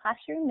things in the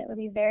classroom that would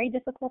be very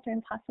difficult or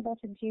impossible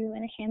to do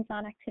in a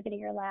hands-on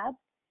activity or lab.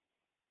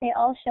 They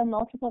all show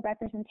multiple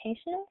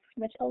representations,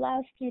 which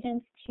allows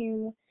students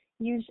to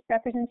use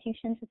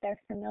representations that they're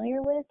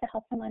familiar with to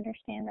help them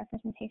understand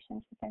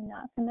representations that they're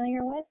not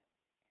familiar with.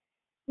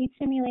 Each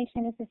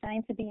simulation is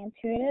designed to be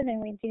intuitive, and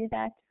we do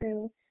that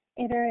through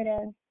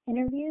iterative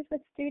interviews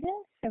with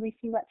students, so we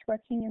see what's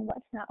working and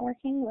what's not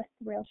working with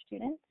real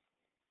students.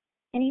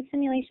 And each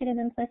simulation is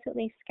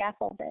implicitly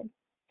scaffolded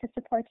to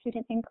support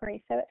student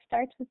inquiry. So it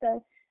starts with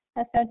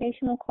a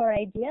foundational core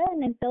idea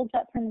and then builds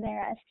up from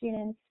there as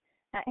students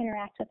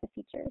interact with the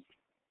features.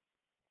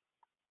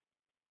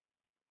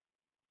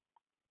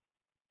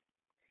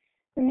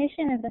 The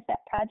mission of the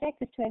PhET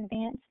project is to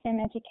advance STEM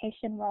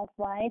education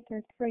worldwide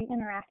through free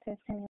interactive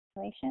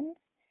simulations.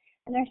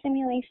 And our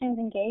simulations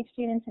engage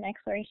students in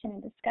exploration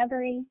and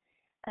discovery,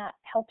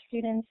 help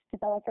students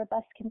develop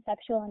robust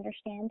conceptual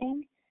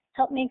understanding,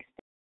 help make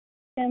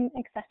STEM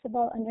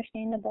accessible,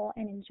 understandable,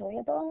 and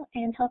enjoyable,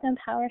 and help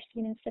empower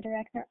students to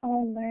direct their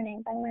own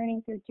learning by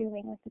learning through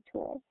doing with the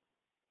tools.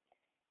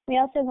 We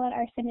also want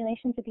our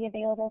simulations to be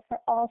available for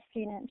all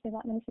students. We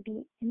want them to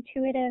be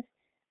intuitive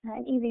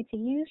and easy to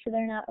use so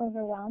they're not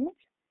overwhelmed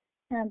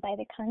by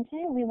the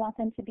content. We want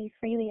them to be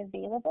freely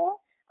available,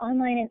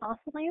 online and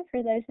offline,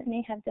 for those that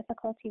may have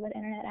difficulty with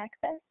internet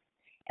access.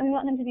 And we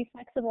want them to be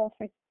flexible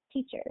for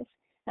teachers.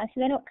 So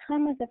they don't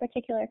come with a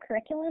particular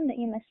curriculum that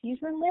you must use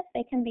them with.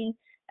 They can be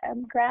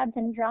grabbed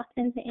and dropped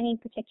into any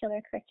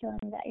particular curriculum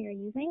that you're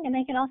using, and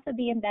they can also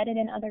be embedded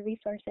in other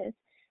resources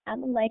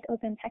like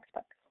open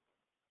textbooks.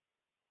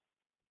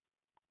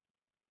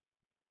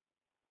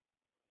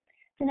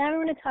 So now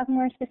we're going to talk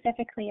more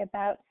specifically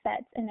about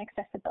PhET and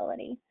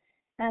accessibility.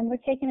 We're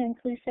taking an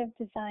inclusive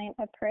design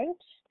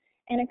approach,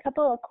 and a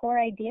couple of core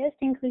ideas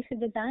to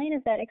inclusive design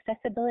is that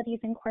accessibility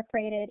is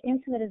incorporated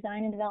into the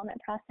design and development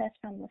process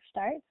from the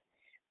start.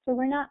 So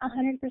we're not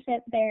 100%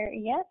 there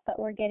yet, but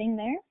we're getting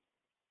there.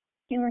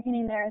 And we're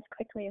getting there as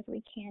quickly as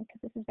we can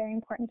because this is very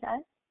important to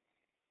us.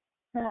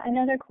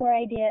 Another core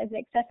idea is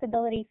that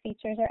accessibility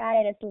features are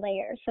added as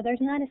layers. So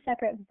there's not a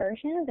separate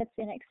version that's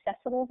an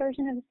accessible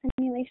version of the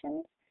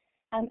simulations.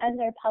 As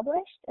they're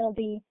published, it'll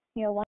be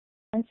one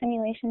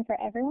simulation for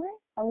everyone,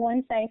 a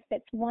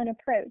one-size-fits-one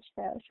approach.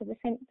 So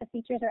the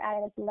features are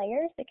added as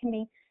layers that can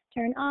be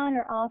turned on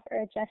or off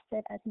or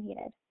adjusted as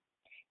needed.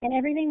 And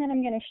everything that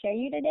I'm going to show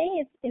you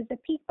today is a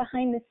peek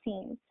behind the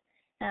scenes.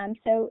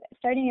 So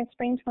starting in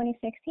spring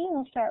 2016,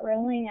 we'll start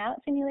rolling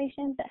out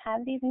simulations that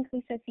have these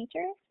inclusive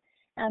features,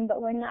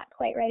 but we're not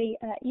quite ready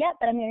yet,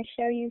 but I'm going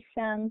to show you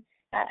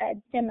a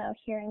demo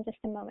here in just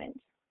a moment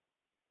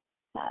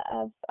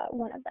of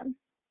one of them.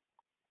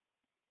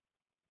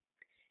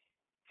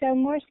 So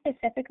more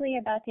specifically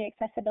about the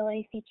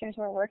accessibility features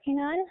we're working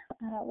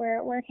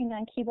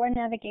on keyboard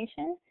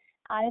navigation,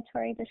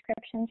 auditory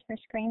descriptions for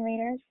screen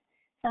readers,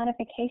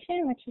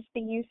 sonification, which is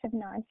the use of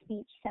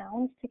non-speech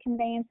sounds to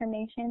convey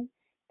information,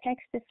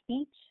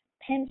 text-to-speech,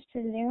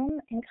 pinch-to-zoom,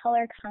 and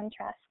color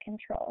contrast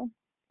control.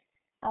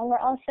 We're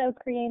also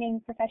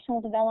creating professional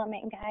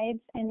development guides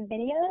and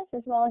videos,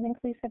 as well as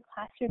inclusive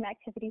classroom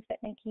activities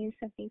that make use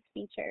of these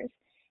features.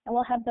 And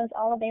we'll have those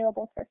all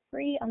available for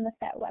free on the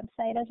PhET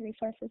website as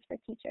resources for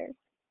teachers.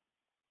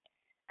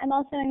 I'm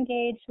also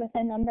engaged with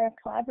a number of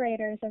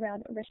collaborators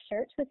around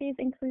research with these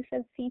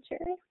inclusive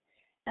features,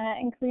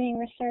 including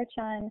research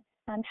on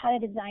how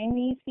to design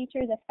these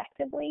features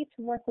effectively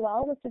to work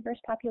well with diverse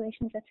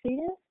populations of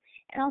students,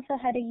 and also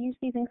how to use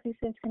these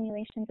inclusive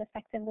simulations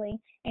effectively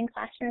in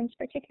classrooms,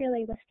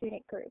 particularly with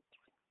student groups.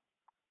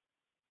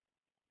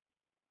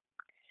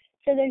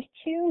 So there's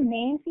two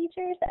main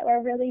features that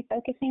we're really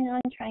focusing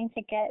on trying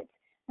to get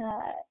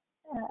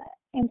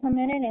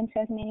implemented into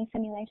as many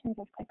simulations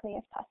as quickly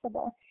as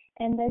possible.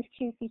 And those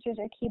two features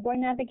are keyboard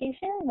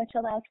navigation, which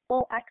allows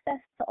full access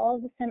to all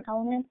of the sim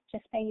elements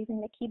just by using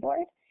the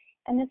keyboard.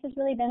 And this is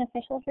really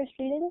beneficial for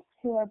students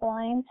who are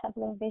blind, have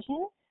low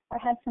vision, or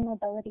have some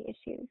mobility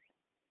issues.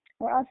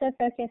 We're also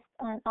focused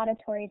on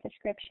auditory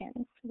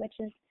descriptions, which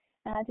is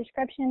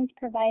descriptions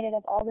provided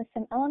of all the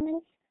sim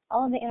elements,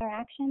 all of the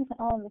interactions, and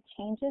all of the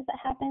changes that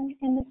happen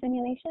in the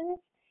simulations.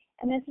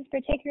 And this is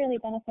particularly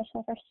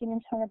beneficial for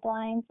students who are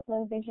blind,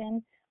 low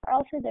vision, or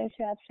also those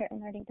who have certain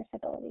learning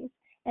disabilities.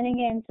 And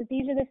again, so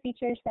these are the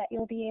features that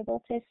you'll be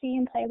able to see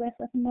and play with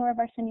more of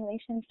our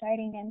simulations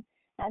starting in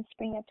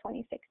spring of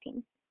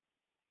 2016.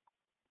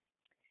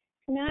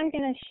 So now I'm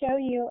going to show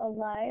you a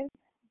live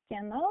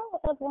demo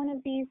of one of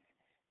these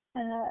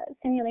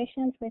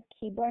simulations with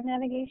keyboard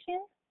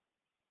navigation.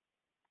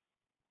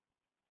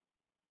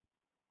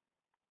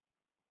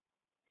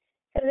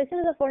 So this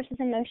is a Forces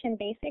in Motion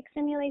basic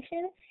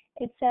simulation.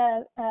 It's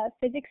a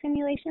physics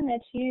simulation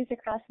that's used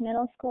across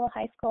middle school,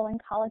 high school, and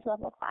college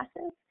level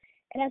classes.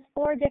 It has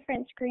 4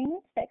 different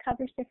screens that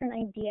covers different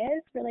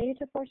ideas related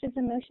to forces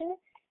in motion.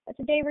 But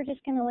today we're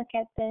just going to look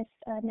at this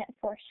net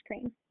force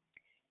screen.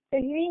 So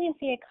here you can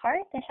see a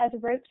cart that has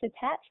ropes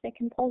attached that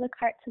can pull the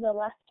cart to the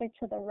left or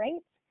to the right.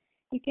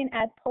 You can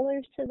add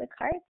pullers to the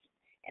cart.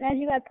 And as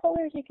you add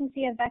pullers, you can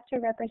see a vector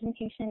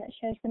representation that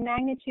shows the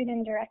magnitude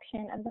and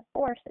direction of the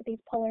force that these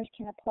pullers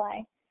can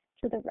apply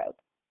to the rope.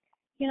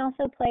 You can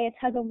also play a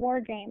tug of war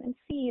game and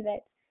see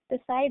that the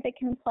side that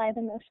can apply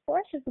the most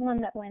force is the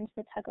one that wins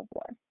the tug of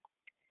war.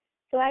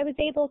 So I was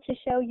able to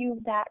show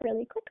you that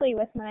really quickly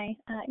with my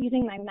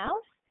using my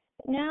mouse.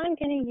 But now I'm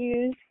going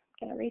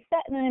to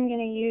reset, and then I'm going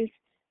to use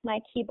my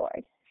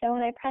keyboard. So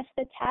when I press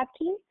the tab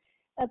key,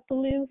 a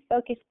blue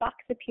focus box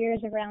appears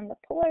around the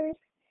pullers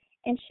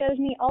and shows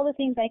me all the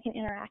things I can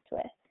interact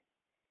with.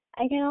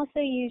 I can also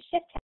use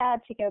Shift Tab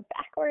to go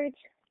backwards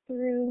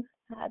through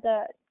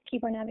the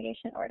keyboard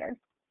navigation order.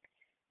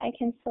 I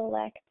can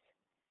select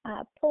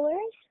pullers,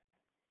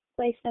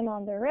 place them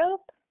on the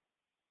rope,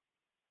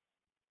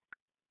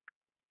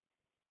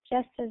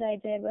 just as I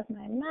did with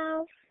my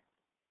mouse.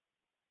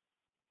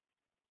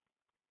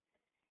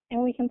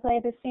 And we can play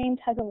the same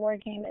tug of war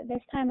game, but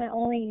this time I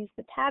only use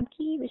the Tab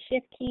key, the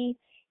Shift key,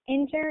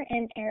 Enter,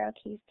 and arrow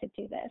keys to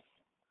do this.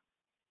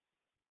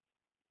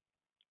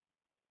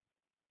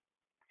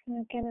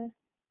 I'm going to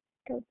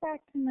go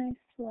back to my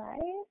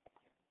slides.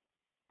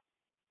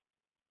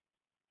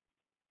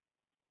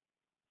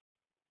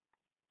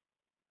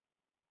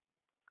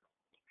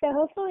 So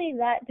hopefully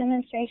that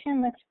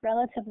demonstration looks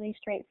relatively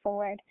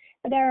straightforward,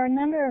 but there are a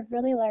number of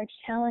really large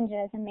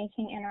challenges in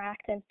making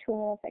interactive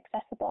tools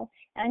accessible.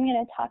 And I'm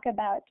going to talk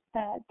about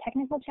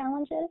technical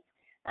challenges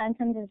and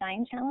some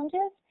design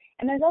challenges.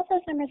 And there's also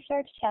some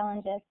research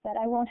challenges that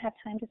I won't have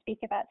time to speak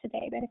about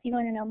today, but if you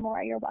want to know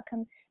more, you're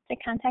welcome to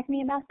contact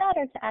me about that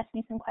or to ask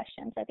me some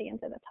questions at the end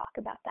of the talk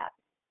about that.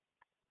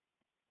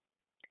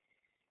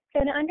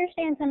 So to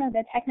understand some of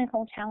the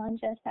technical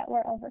challenges that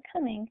we're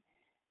overcoming,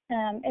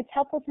 it's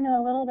helpful to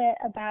know a little bit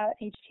about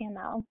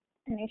HTML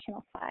and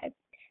HTML5.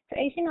 So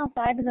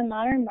HTML5 is a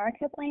modern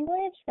markup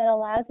language that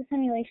allows the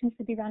simulations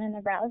to be run in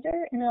the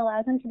browser, and it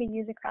allows them to be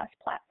used across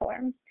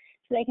platforms.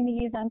 So they can be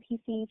used on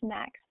PCs,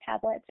 Macs,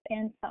 tablets,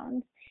 and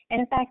phones.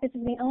 And in fact, this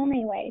is the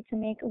only way to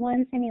make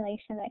one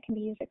simulation that can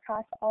be used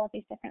across all of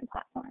these different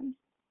platforms.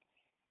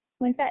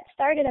 When PhET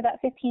started about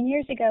 15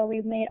 years ago,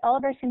 we made all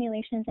of our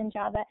simulations in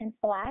Java and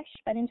Flash,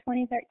 but in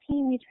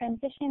 2013 we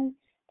transitioned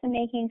to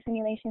making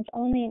simulations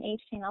only in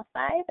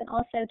HTML5 and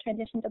also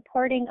transitioned to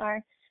porting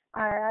our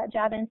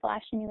Java and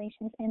Flash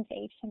simulations into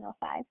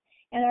HTML5.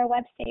 And our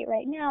website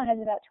right now has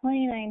about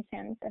 29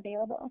 sims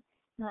available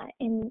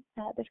in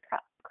this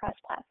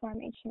cross-platform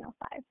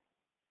HTML5.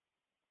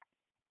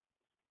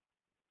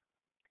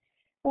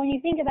 When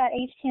you think about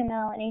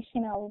HTML and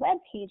HTML web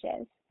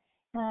pages,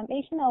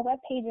 HTML web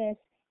pages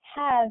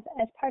have,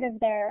 as part of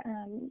their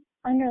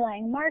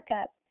underlying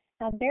markup,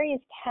 various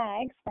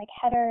tags like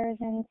headers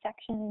and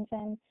sections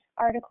and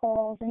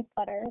articles and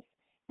footers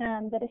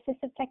that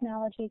assistive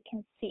technology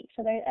can see.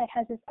 So it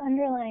has this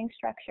underlying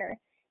structure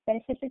that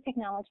assistive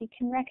technology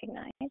can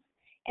recognize.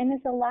 And this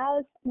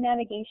allows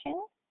navigation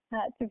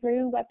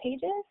through web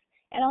pages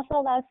and also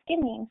allows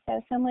skimming.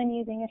 So someone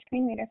using a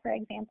screen reader, for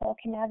example,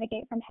 can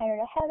navigate from header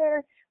to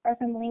header or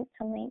from link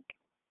to link.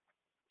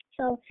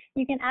 So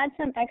you can add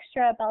some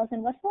extra bells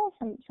and whistles,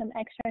 some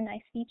extra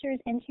nice features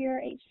into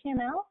your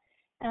HTML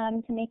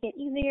to make it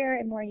easier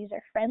and more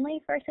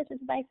user-friendly for assistive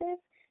devices.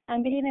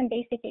 But even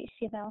basic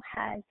HTML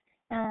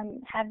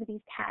have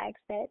these tags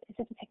that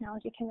assistive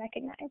technology can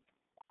recognize.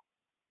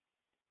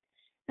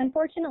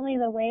 Unfortunately,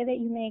 the way that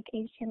you make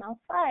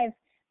HTML5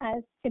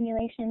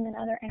 simulations and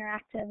other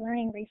interactive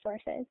learning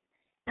resources,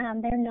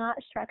 they're not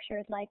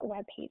structured like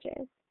web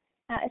pages.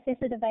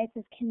 Assistive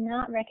devices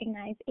cannot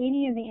recognize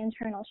any of the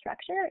internal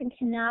structure and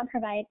cannot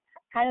provide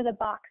out of the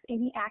box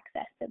any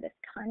access to this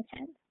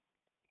content.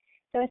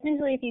 So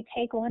essentially, if you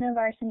take one of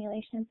our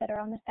simulations that are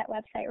on the PhET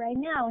website right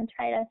now and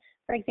try to,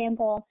 for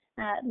example,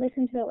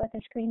 listen to it with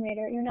a screen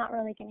reader, you're not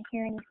really going to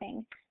hear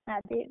anything.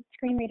 The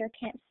screen reader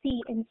can't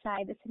see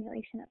inside the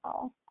simulation at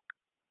all.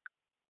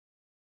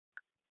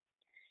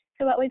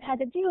 So what we've had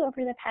to do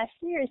over the past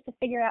year is to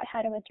figure out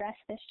how to address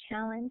this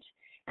challenge.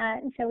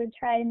 And so we've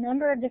tried a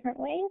number of different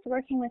ways,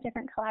 working with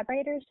different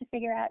collaborators to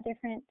figure out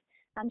different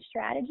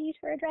strategies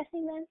for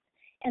addressing this.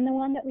 And the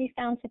one that we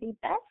found to be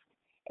best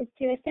is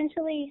to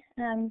essentially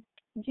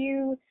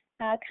do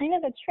kind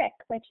of a trick,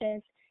 which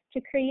is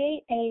to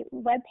create a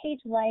web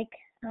page-like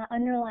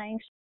underlying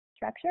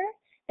structure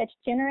that's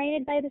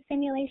generated by the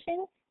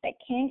simulation that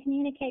can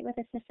communicate with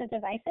assistive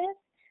devices,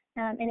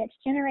 and it's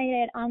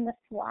generated on the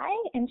fly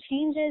and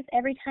changes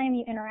every time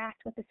you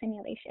interact with the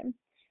simulation.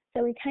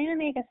 So we kind of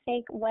make a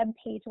fake web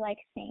page-like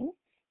thing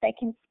that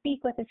can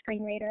speak with a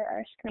screen reader or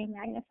a screen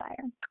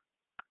magnifier.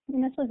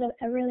 And this was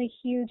a really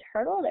huge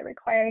hurdle that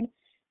required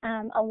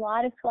a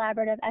lot of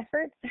collaborative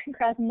efforts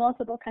across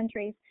multiple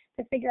countries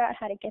to figure out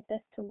how to get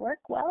this to work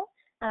well.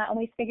 And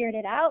we figured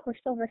it out. We're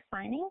still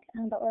refining,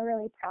 but we're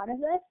really proud of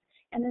this.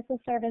 And this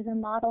will serve as a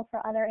model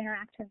for other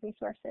interactive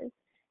resources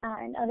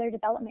and other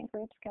development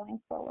groups going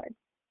forward.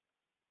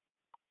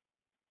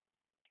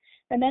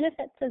 The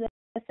benefits of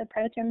this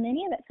approach are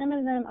many, but some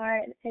of them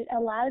are it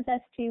allows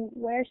us to,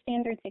 where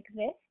standards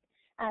exist,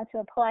 to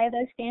apply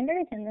those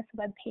standards in this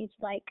web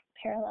page-like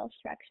parallel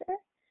structure.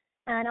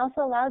 And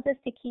also allows us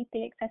to keep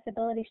the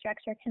accessibility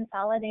structure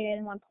consolidated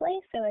in one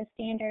place, so as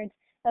standards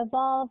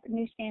evolve,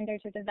 new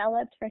standards are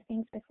developed for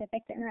things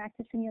specific to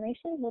interactive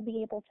simulations, we'll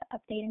be able to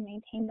update and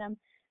maintain them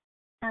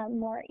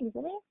more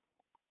easily.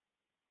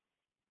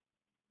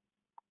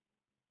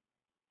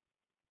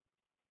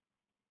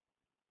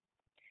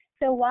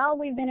 So while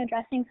we've been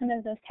addressing some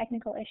of those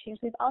technical issues,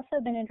 we've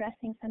also been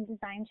addressing some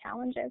design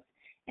challenges.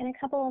 And a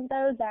couple of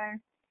those are,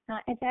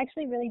 it's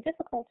actually really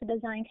difficult to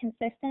design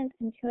consistent,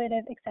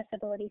 intuitive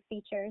accessibility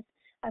features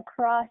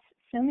across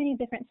so many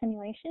different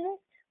simulations,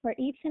 where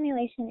each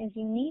simulation is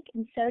unique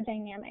and so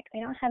dynamic. They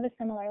don't have a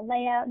similar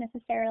layout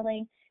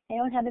necessarily. They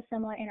don't have a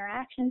similar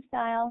interaction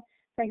style.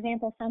 For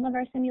example, some of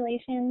our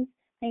simulations,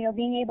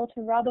 being able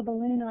to rub a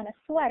balloon on a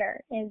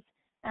sweater is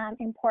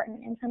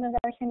important. In some of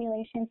our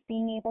simulations,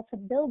 being able to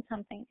build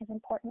something is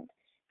important.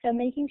 So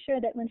making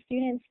sure that when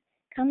students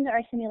come to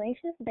our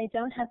simulations, they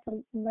don't have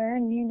to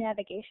learn new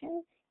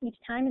navigation each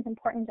time is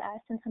important to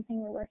us and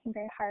something we're working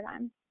very hard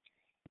on.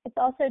 It's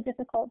also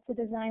difficult to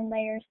design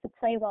layers to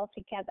play well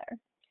together.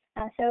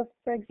 So,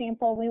 for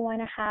example, we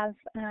want to have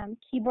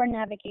keyboard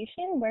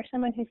navigation where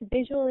someone who's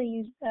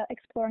visually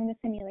exploring the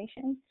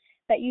simulation,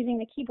 but using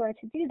the keyboard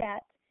to do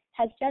that,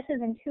 has just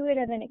as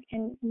intuitive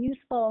and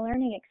useful a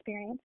learning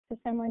experience as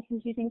someone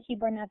who's using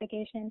keyboard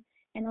navigation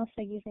and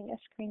also using a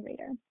screen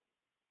reader.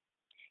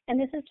 And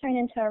this has turned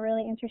into a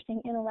really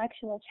interesting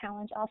intellectual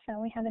challenge also.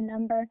 We have a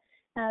number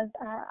of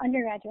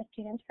undergraduate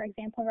students, for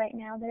example, right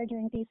now that are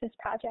doing thesis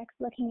projects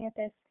looking at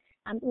this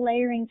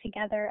layering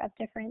together of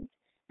different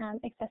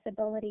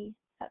accessibility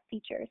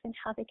features and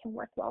how they can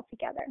work well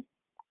together.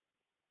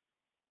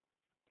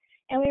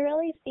 And we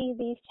really see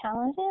these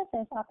challenges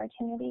as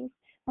opportunities.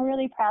 We're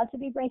really proud to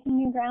be breaking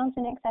new grounds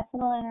in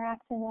accessible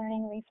interactive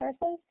learning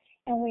resources,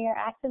 and we are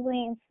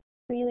actively and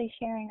freely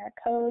sharing our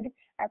code,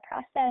 our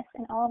process,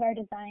 and all of our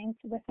designs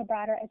with the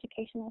broader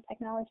educational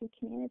technology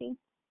community.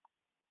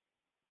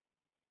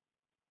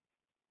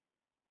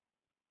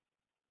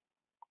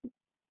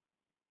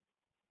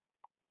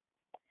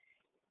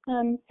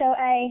 So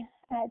I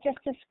just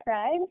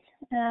described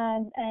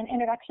an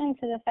introduction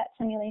to the PhET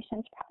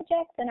Simulations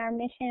project and our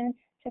mission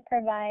to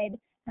provide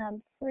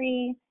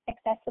free,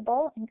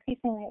 accessible,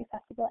 increasingly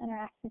accessible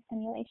interactive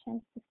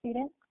simulations to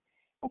students.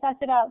 I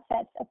talked about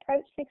PhET's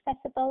approach to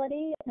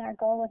accessibility and our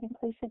goal of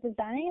inclusive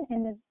design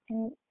and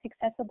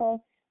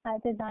accessible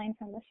design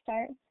from the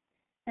start.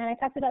 And I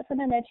talked about some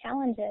of the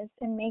challenges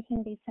in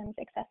making these sims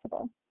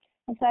accessible.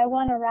 And so I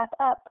want to wrap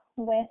up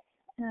with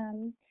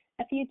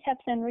a few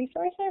tips and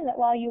resources that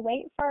while you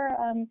wait for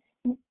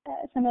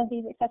some of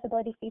these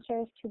accessibility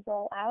features to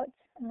roll out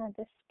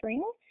this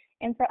spring,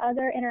 and for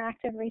other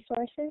interactive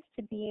resources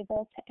to be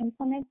able to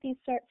implement these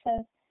sorts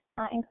of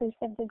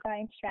inclusive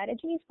design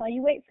strategies. While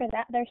you wait for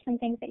that, there's some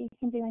things that you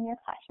can do in your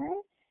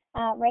classroom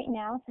right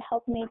now to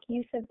help make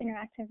use of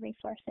interactive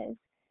resources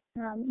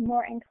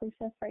more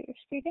inclusive for your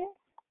students.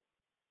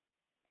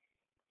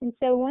 And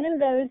so one of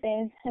those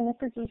is, and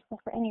this is useful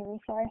for any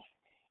resource,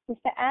 is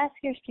to ask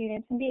your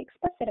students and be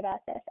explicit about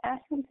this.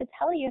 Ask them to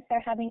tell you if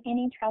they're having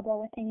any trouble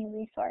with any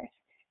resource.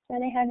 Are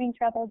they having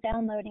trouble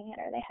downloading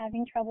it? Are they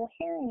having trouble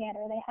hearing it?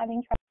 Are they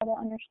having trouble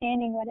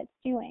understanding what it's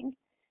doing?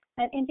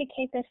 And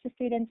indicate this to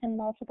students in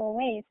multiple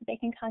ways. They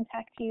can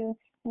contact you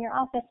in your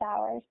office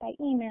hours, by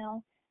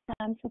email.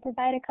 So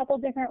provide a couple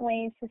different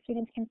ways so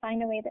students can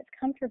find a way that's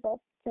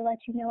comfortable to let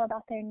you know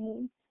about their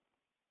needs.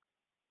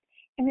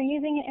 If you're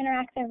using an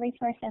interactive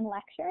resource in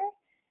lecture,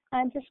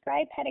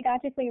 describe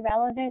pedagogically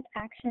relevant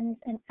actions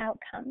and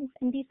outcomes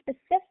and be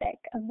specific.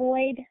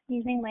 Avoid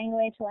using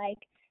language like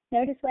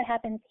notice what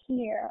happens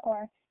here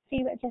or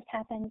see what just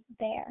happened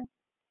there.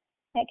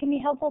 It can be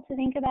helpful to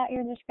think about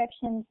your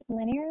descriptions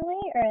linearly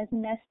or as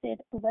nested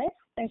lists.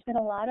 There's been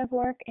a lot of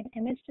work in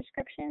image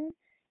description,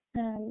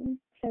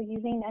 so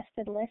using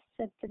nested lists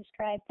to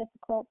describe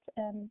difficult,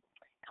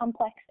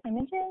 complex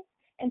images.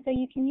 And so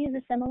you can use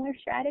a similar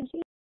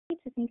strategy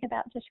to think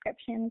about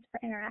descriptions for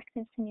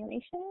interactive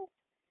simulations.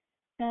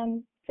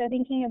 So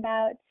thinking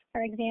about,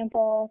 for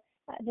example,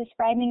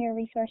 describing your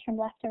resource from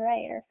left to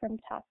right or from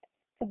top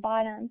to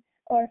bottom,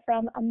 or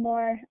from a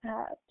more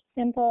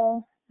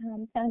simple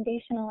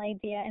foundational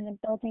idea and then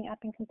building up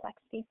in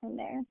complexity from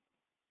there.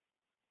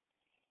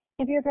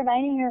 If you're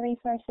providing your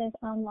resources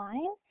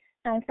online,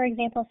 for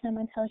example,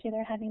 someone tells you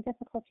they're having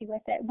difficulty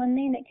with it, one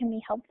thing that can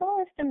be helpful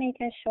is to make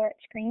a short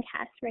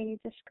screencast where you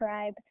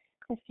describe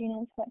to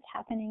students what's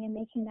happening and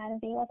making that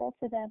available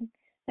to them.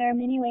 There are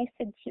many ways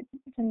to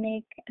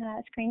make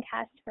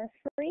screencasts for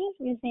free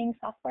using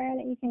software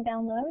that you can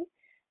download.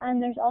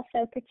 There's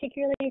also,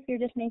 particularly if you're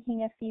just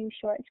making a few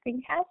short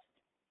screencasts,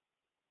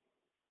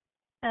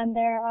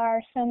 there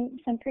are some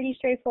pretty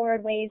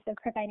straightforward ways of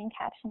providing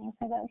captioning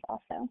for those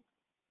also.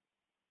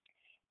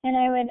 And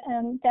I would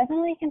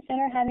definitely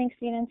consider having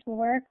students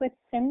work with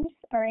Sims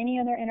or any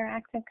other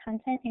interactive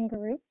content in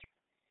groups.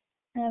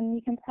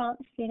 You can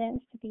prompt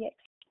students to be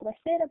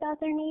explicit about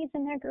their needs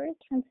in their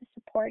groups and to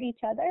support each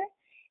other,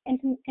 and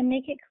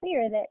make it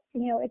clear that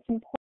it's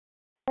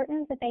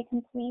important that they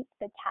complete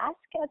the task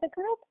as a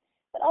group,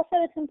 but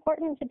also it's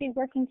important to be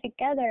working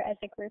together as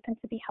a group and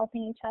to be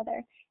helping each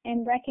other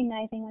and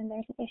recognizing when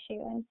there's an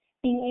issue and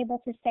being able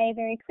to say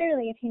very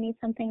clearly if you need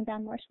something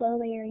done more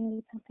slowly or you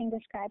need something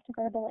described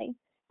verbally,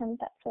 and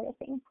that sort of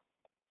thing.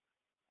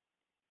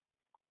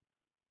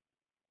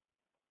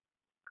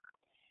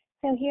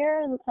 So here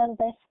are a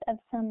list of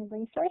some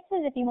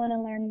resources. If you want to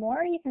learn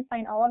more, you can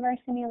find all of our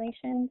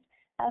simulations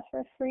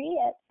for free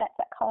at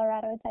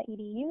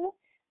phet.colorado.edu.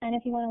 And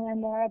if you want to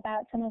learn more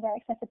about some of our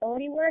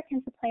accessibility work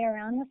and to play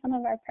around with some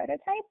of our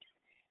prototypes,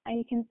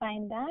 you can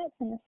find that. It's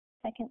in the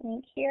second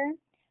link here.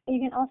 You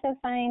can also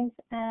find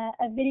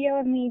a video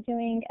of me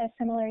doing a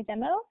similar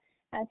demo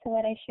to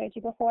what I showed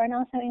you before, and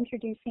also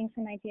introducing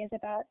some ideas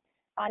about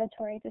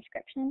auditory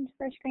descriptions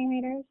for screen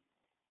readers.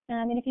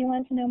 And if you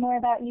want to know more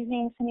about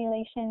using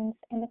simulations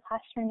in the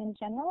classroom in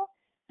general,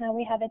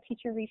 we have a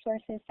teacher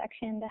resources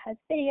section that has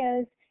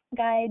videos,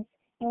 guides,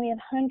 and we have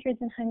hundreds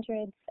and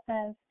hundreds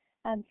of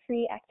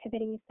free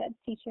activities that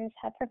teachers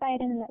have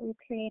provided and that we've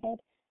created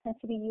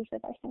to be used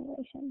with our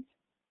simulations.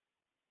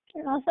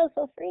 And also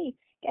feel free,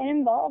 get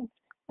involved.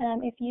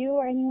 If you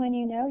or anyone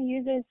you know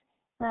uses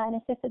an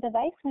assistive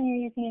device when you're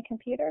using a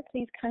computer,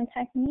 please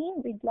contact me.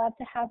 We'd love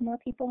to have more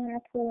people in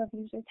our pool of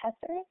user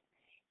testers.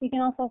 You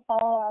can also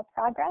follow our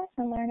progress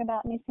and learn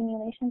about new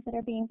simulations that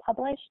are being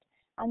published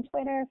on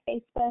Twitter,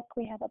 Facebook.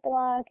 We have a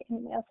blog,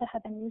 and we also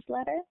have a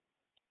newsletter.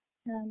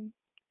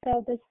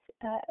 So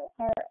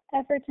our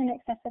efforts in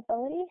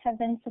accessibility have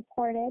been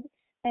supported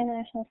by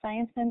the National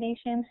Science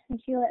Foundation, the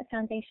Hewlett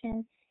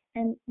Foundation,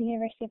 and the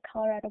University of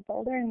Colorado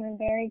Boulder, and we're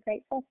very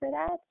grateful for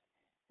that.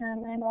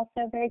 I'm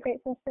also very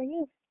grateful for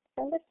you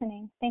for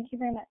listening. Thank you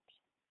very much.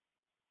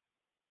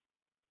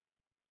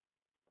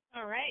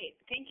 All right.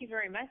 Thank you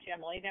very much,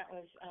 Emily. That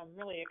was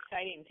really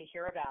exciting to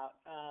hear about.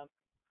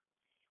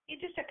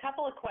 Just a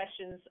couple of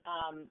questions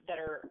that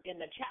are in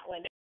the chat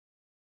window.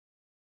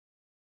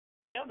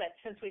 But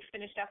since we've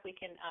finished up, we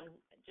can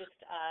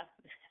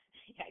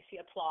yeah, I see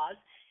applause.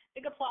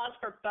 Big applause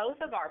for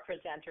both of our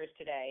presenters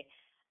today.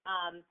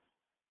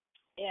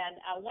 And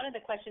one of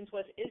the questions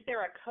was, is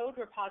there a code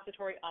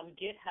repository on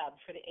GitHub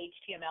for the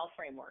HTML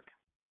framework?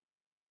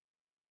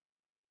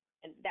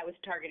 And that was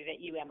targeted at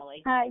you,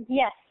 Emily.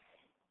 Yes.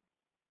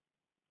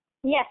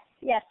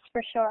 Yes,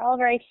 for sure. All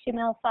of our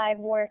HTML5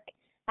 work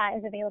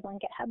is available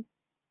on GitHub.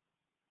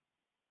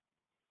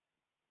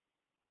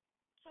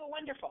 Oh,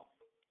 wonderful.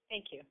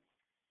 Thank you.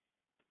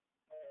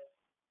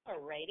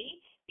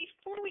 Alrighty.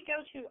 Before we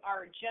go to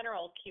our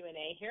general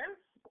Q&A here,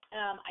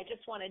 I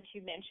just wanted to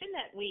mention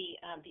that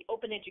the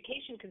Open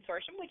Education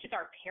Consortium, which is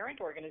our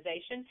parent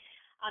organization,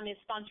 is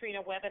sponsoring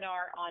a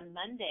webinar on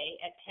Monday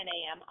at 10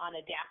 a.m. on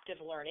adaptive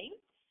learning.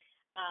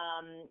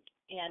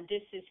 And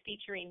this is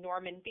featuring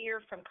Norman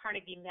Beer from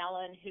Carnegie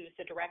Mellon, who's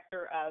the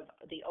director of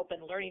the Open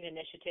Learning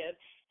Initiative,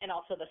 and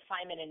also the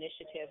Simon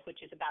Initiative,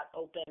 which is about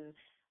open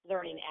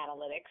learning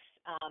analytics.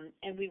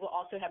 And we will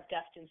also have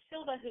Dustin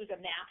Silva, who's a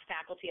math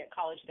faculty at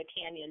College of the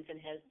Canyons and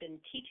has been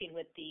teaching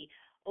with the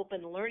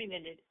Open Learning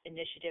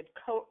Initiative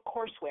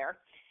courseware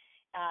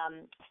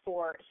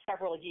for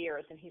several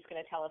years, and he's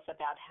going to tell us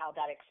about how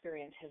that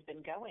experience has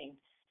been going.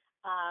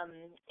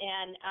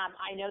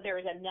 I know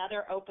there is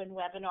another open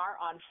webinar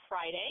on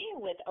Friday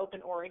with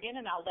Open Oregon,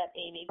 and I'll let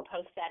Amy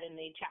post that in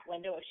the chat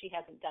window if she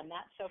hasn't done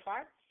that so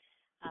far,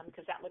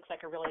 because that looks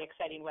like a really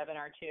exciting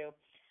webinar too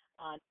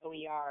on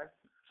OER.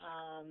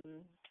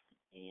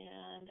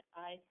 And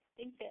I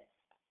think that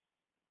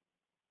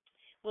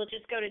we'll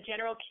just go to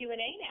general Q&A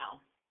now.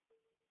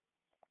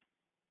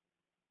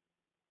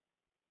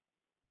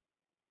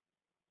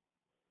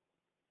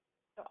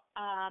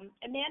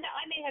 Amanda,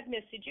 I may have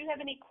missed. Did you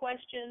have any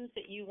questions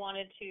that you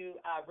wanted to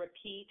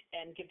repeat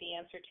and give the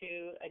answer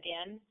to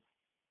again?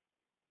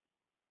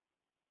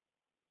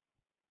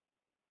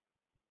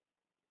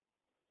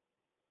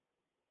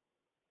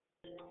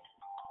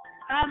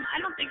 I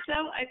don't think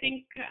so. I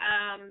think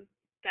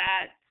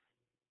that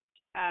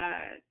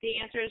the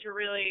answers are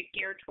really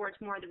geared towards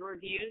more of the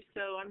reviews,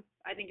 so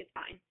I think it's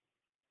fine.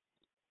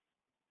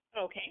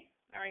 Okay.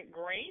 All right.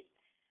 Great.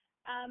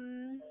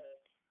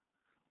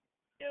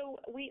 So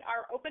we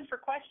are open for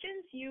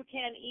questions. You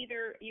can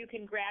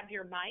grab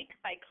your mic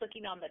by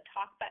clicking on the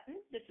talk button.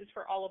 This is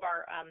for all of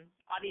our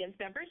audience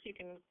members. You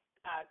can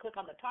click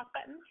on the talk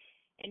button,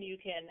 and you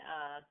can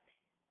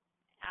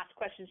ask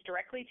questions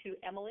directly to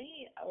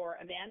Emily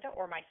or Amanda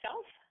or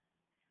myself,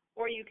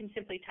 or you can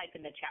simply type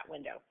in the chat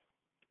window.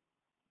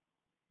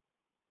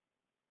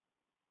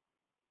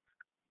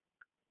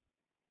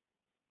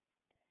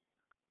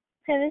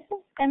 So this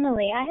is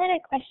Emily. I had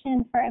a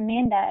question for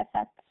Amanda, if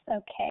that's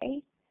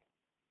okay.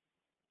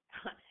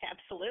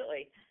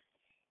 Absolutely.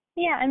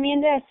 Yeah,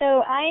 Amanda,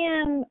 so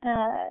I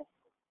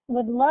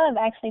would love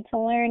actually to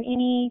learn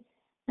any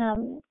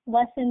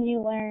lessons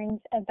you learned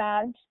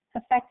about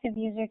effective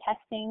user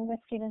testing with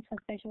students with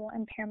visual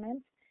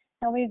impairments.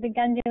 Now we've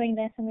begun doing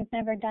this, and we've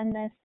never done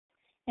this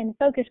in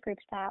focus group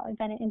style. We've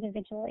done it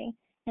individually,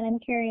 and I'm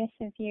curious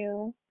if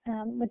you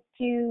would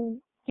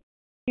do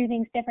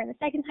things different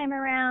the second time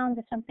around,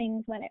 if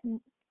something went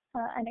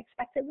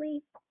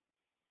unexpectedly.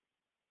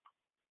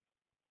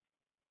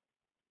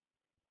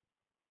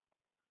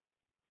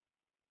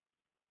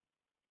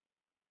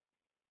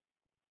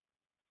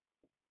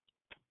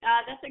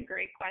 That's a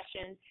great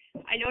question.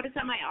 I noticed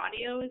that my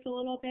audio is a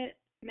little bit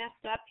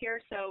messed up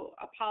here, so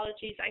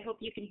apologies. I hope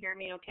you can hear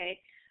me okay.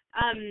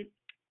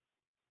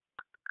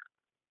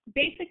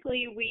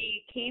 Basically,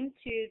 we came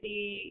to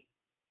the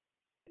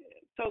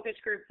focus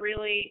group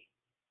really,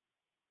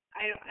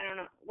 I don't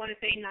know, want to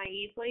say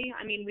naively.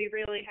 I mean, we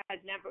really had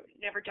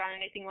never done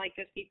anything like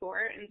this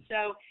before, and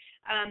so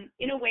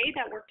in a way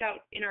that worked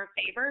out in our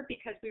favor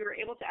because we were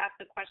able to ask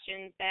the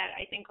questions that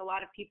I think a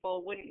lot of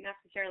people wouldn't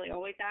necessarily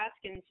always ask,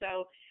 and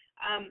so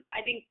I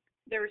think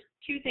there's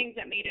two things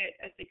that made it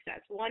a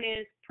success. One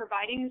is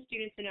providing the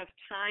students enough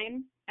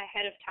time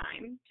ahead of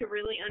time to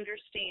really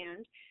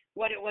understand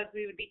what it was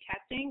we would be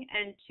testing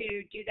and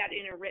to do that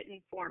in a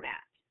written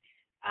format.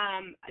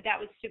 That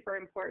was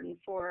super important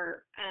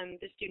for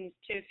the students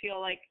to feel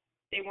like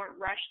they weren't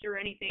rushed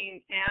through anything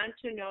and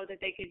to know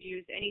that they could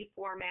use any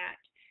format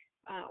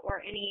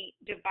or any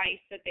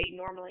device that they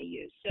normally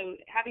use. So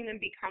having them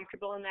be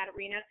comfortable in that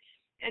arena.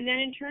 And then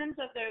in terms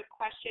of the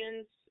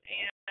questions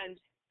and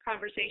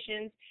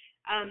conversations,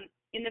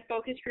 in the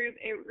focus group,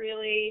 it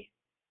really,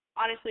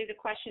 honestly, the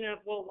question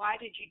of, well, why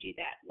did you do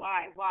that?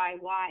 Why?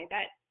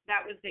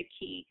 That was the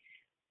key.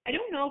 I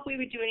don't know if we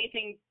would do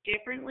anything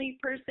differently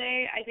per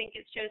se. I think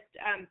it's just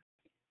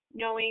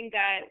knowing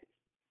that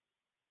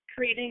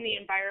creating the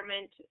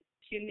environment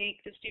to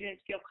make the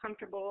students feel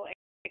comfortable,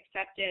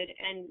 accepted,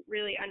 and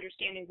really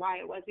understanding why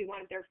it was we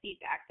wanted their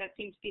feedback. That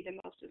seems to be the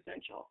most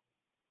essential.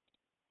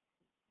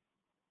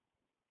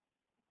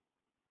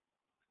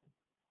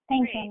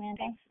 Thank you,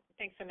 Amanda.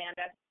 Thanks,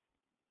 Amanda.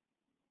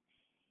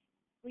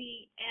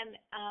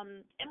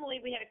 Emily,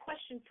 we had a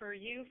question for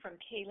you from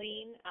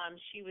Kayleen.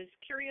 She was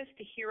curious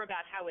to hear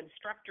about how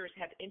instructors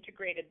have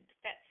integrated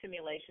PhET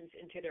simulations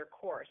into their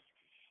course.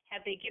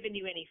 Have they given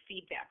you any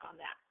feedback on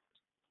that?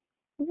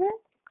 Mm-hmm.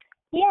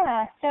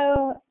 Yeah,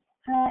 so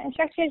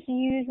instructors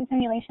use the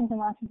simulations in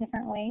lots of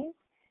different ways.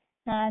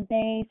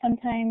 They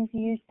sometimes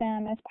use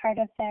them as part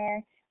of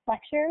their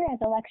lecture,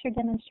 as a lecture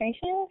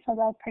demonstration, so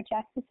they'll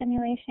project the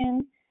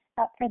simulation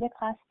up for the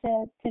class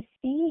to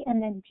see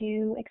and then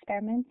do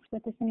experiments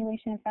with the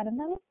simulation in front of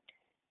them.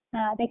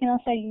 They can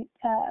also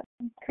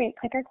create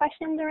clicker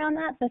questions around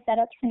that, so set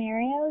up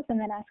scenarios and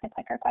then ask a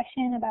clicker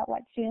question about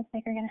what students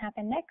think are going to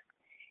happen next.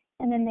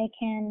 And then they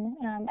can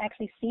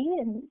actually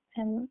see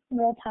in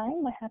real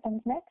time what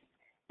happens next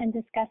and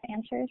discuss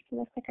answers to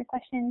those clicker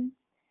questions.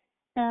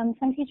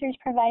 Some teachers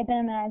provide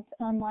them as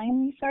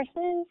online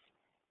resources.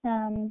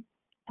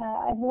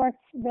 I've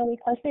worked really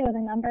closely with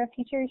a number of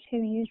teachers who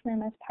use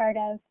them as part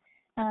of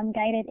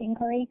guided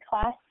inquiry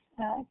class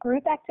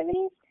group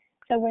activities.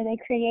 So where they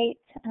create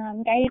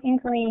guided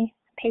inquiry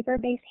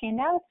paper-based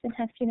handouts and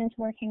have students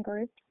work in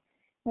groups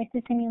with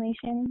the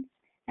simulations.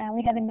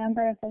 We have a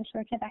number of those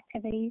sorts of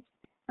activities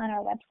on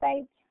our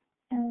website.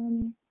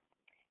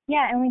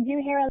 Yeah, and we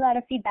do hear a lot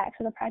of feedback.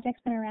 So the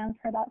project's been around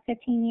for about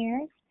 15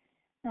 years.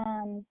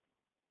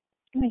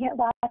 We get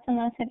lots and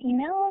lots of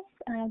emails.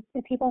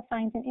 If people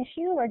find an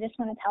issue or just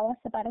want to tell us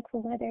about a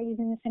cool way they're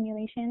using the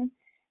simulation,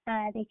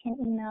 they can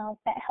email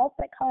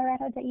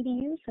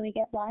phethelp@colorado.edu. So we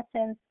get lots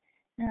of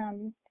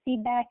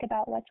feedback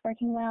about what's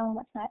working well and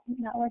what's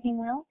not working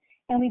well.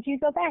 And we do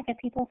go back if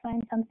people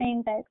find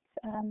something that's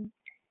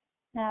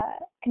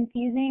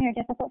confusing or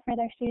difficult for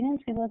their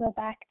students. We will go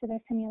back to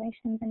their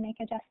simulations and make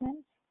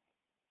adjustments.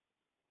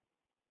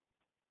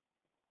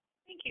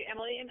 Thank you,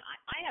 Emily. And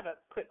I have a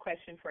quick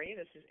question for you.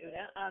 This is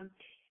Una.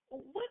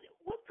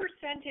 What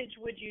percentage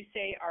would you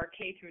say are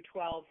K through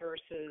 12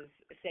 versus,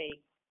 say,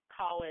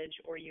 college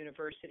or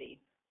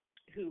university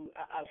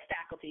of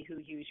faculty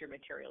who use your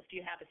materials? Do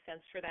you have a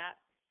sense for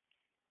that?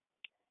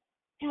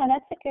 Yeah,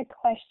 that's a good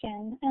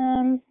question.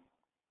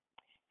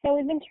 So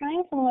we've been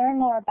trying to learn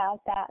more about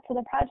that. So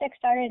the project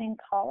started in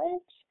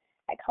college,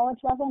 at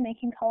college level,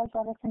 making college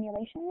level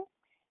simulations.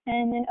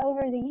 And then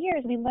over the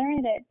years, we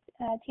learned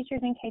that teachers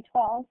in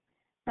K-12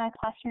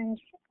 classrooms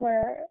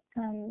were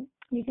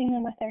using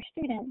them with their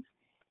students.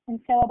 And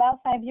so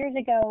about 5 years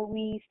ago,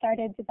 we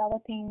started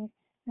developing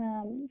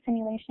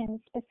simulations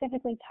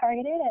specifically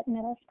targeted at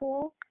middle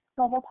school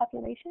level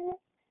population.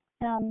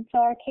 So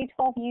our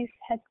K-12 use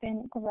has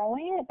been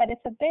growing, but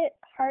it's a bit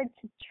hard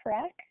to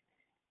track.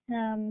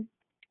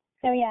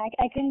 So yeah,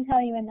 I couldn't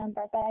tell you a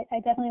number, but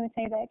I definitely would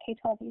say that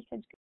K-12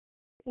 usage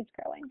is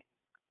growing.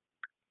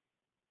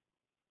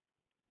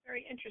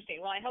 Very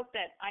interesting. Well, I hope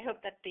that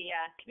the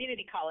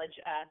community college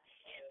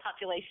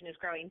population is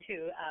growing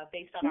too,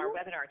 based on our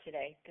webinar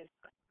today, because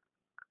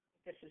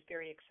this is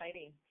very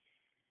exciting.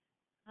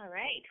 All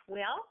right.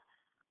 Well,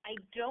 I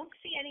don't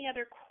see any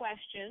other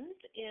questions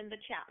in the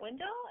chat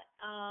window.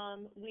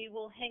 We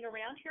will hang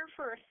around here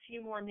for a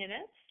few more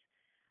minutes,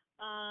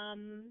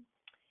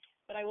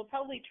 but I will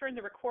probably turn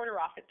the recorder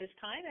off at this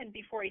time. And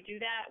before I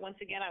do that, once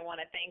again, I want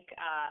to thank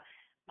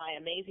my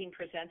amazing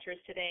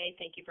presenters today.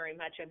 Thank you very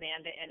much,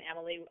 Amanda and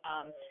Emily.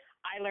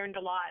 I learned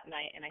a lot, and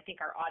I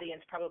think our audience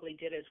probably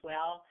did as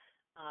well.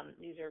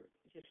 These are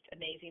just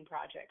amazing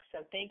projects.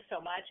 So thanks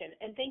so much,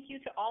 and thank you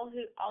to all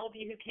of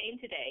you who came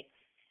today.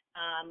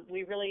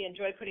 We really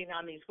enjoy putting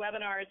on these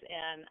webinars,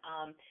 and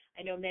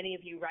I know many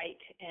of you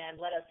write and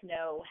let us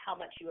know how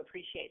much you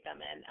appreciate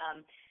them,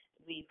 and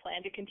we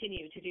plan to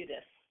continue to do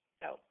this.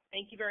 So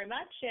thank you very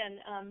much,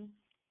 and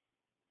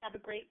have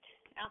a great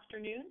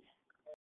afternoon.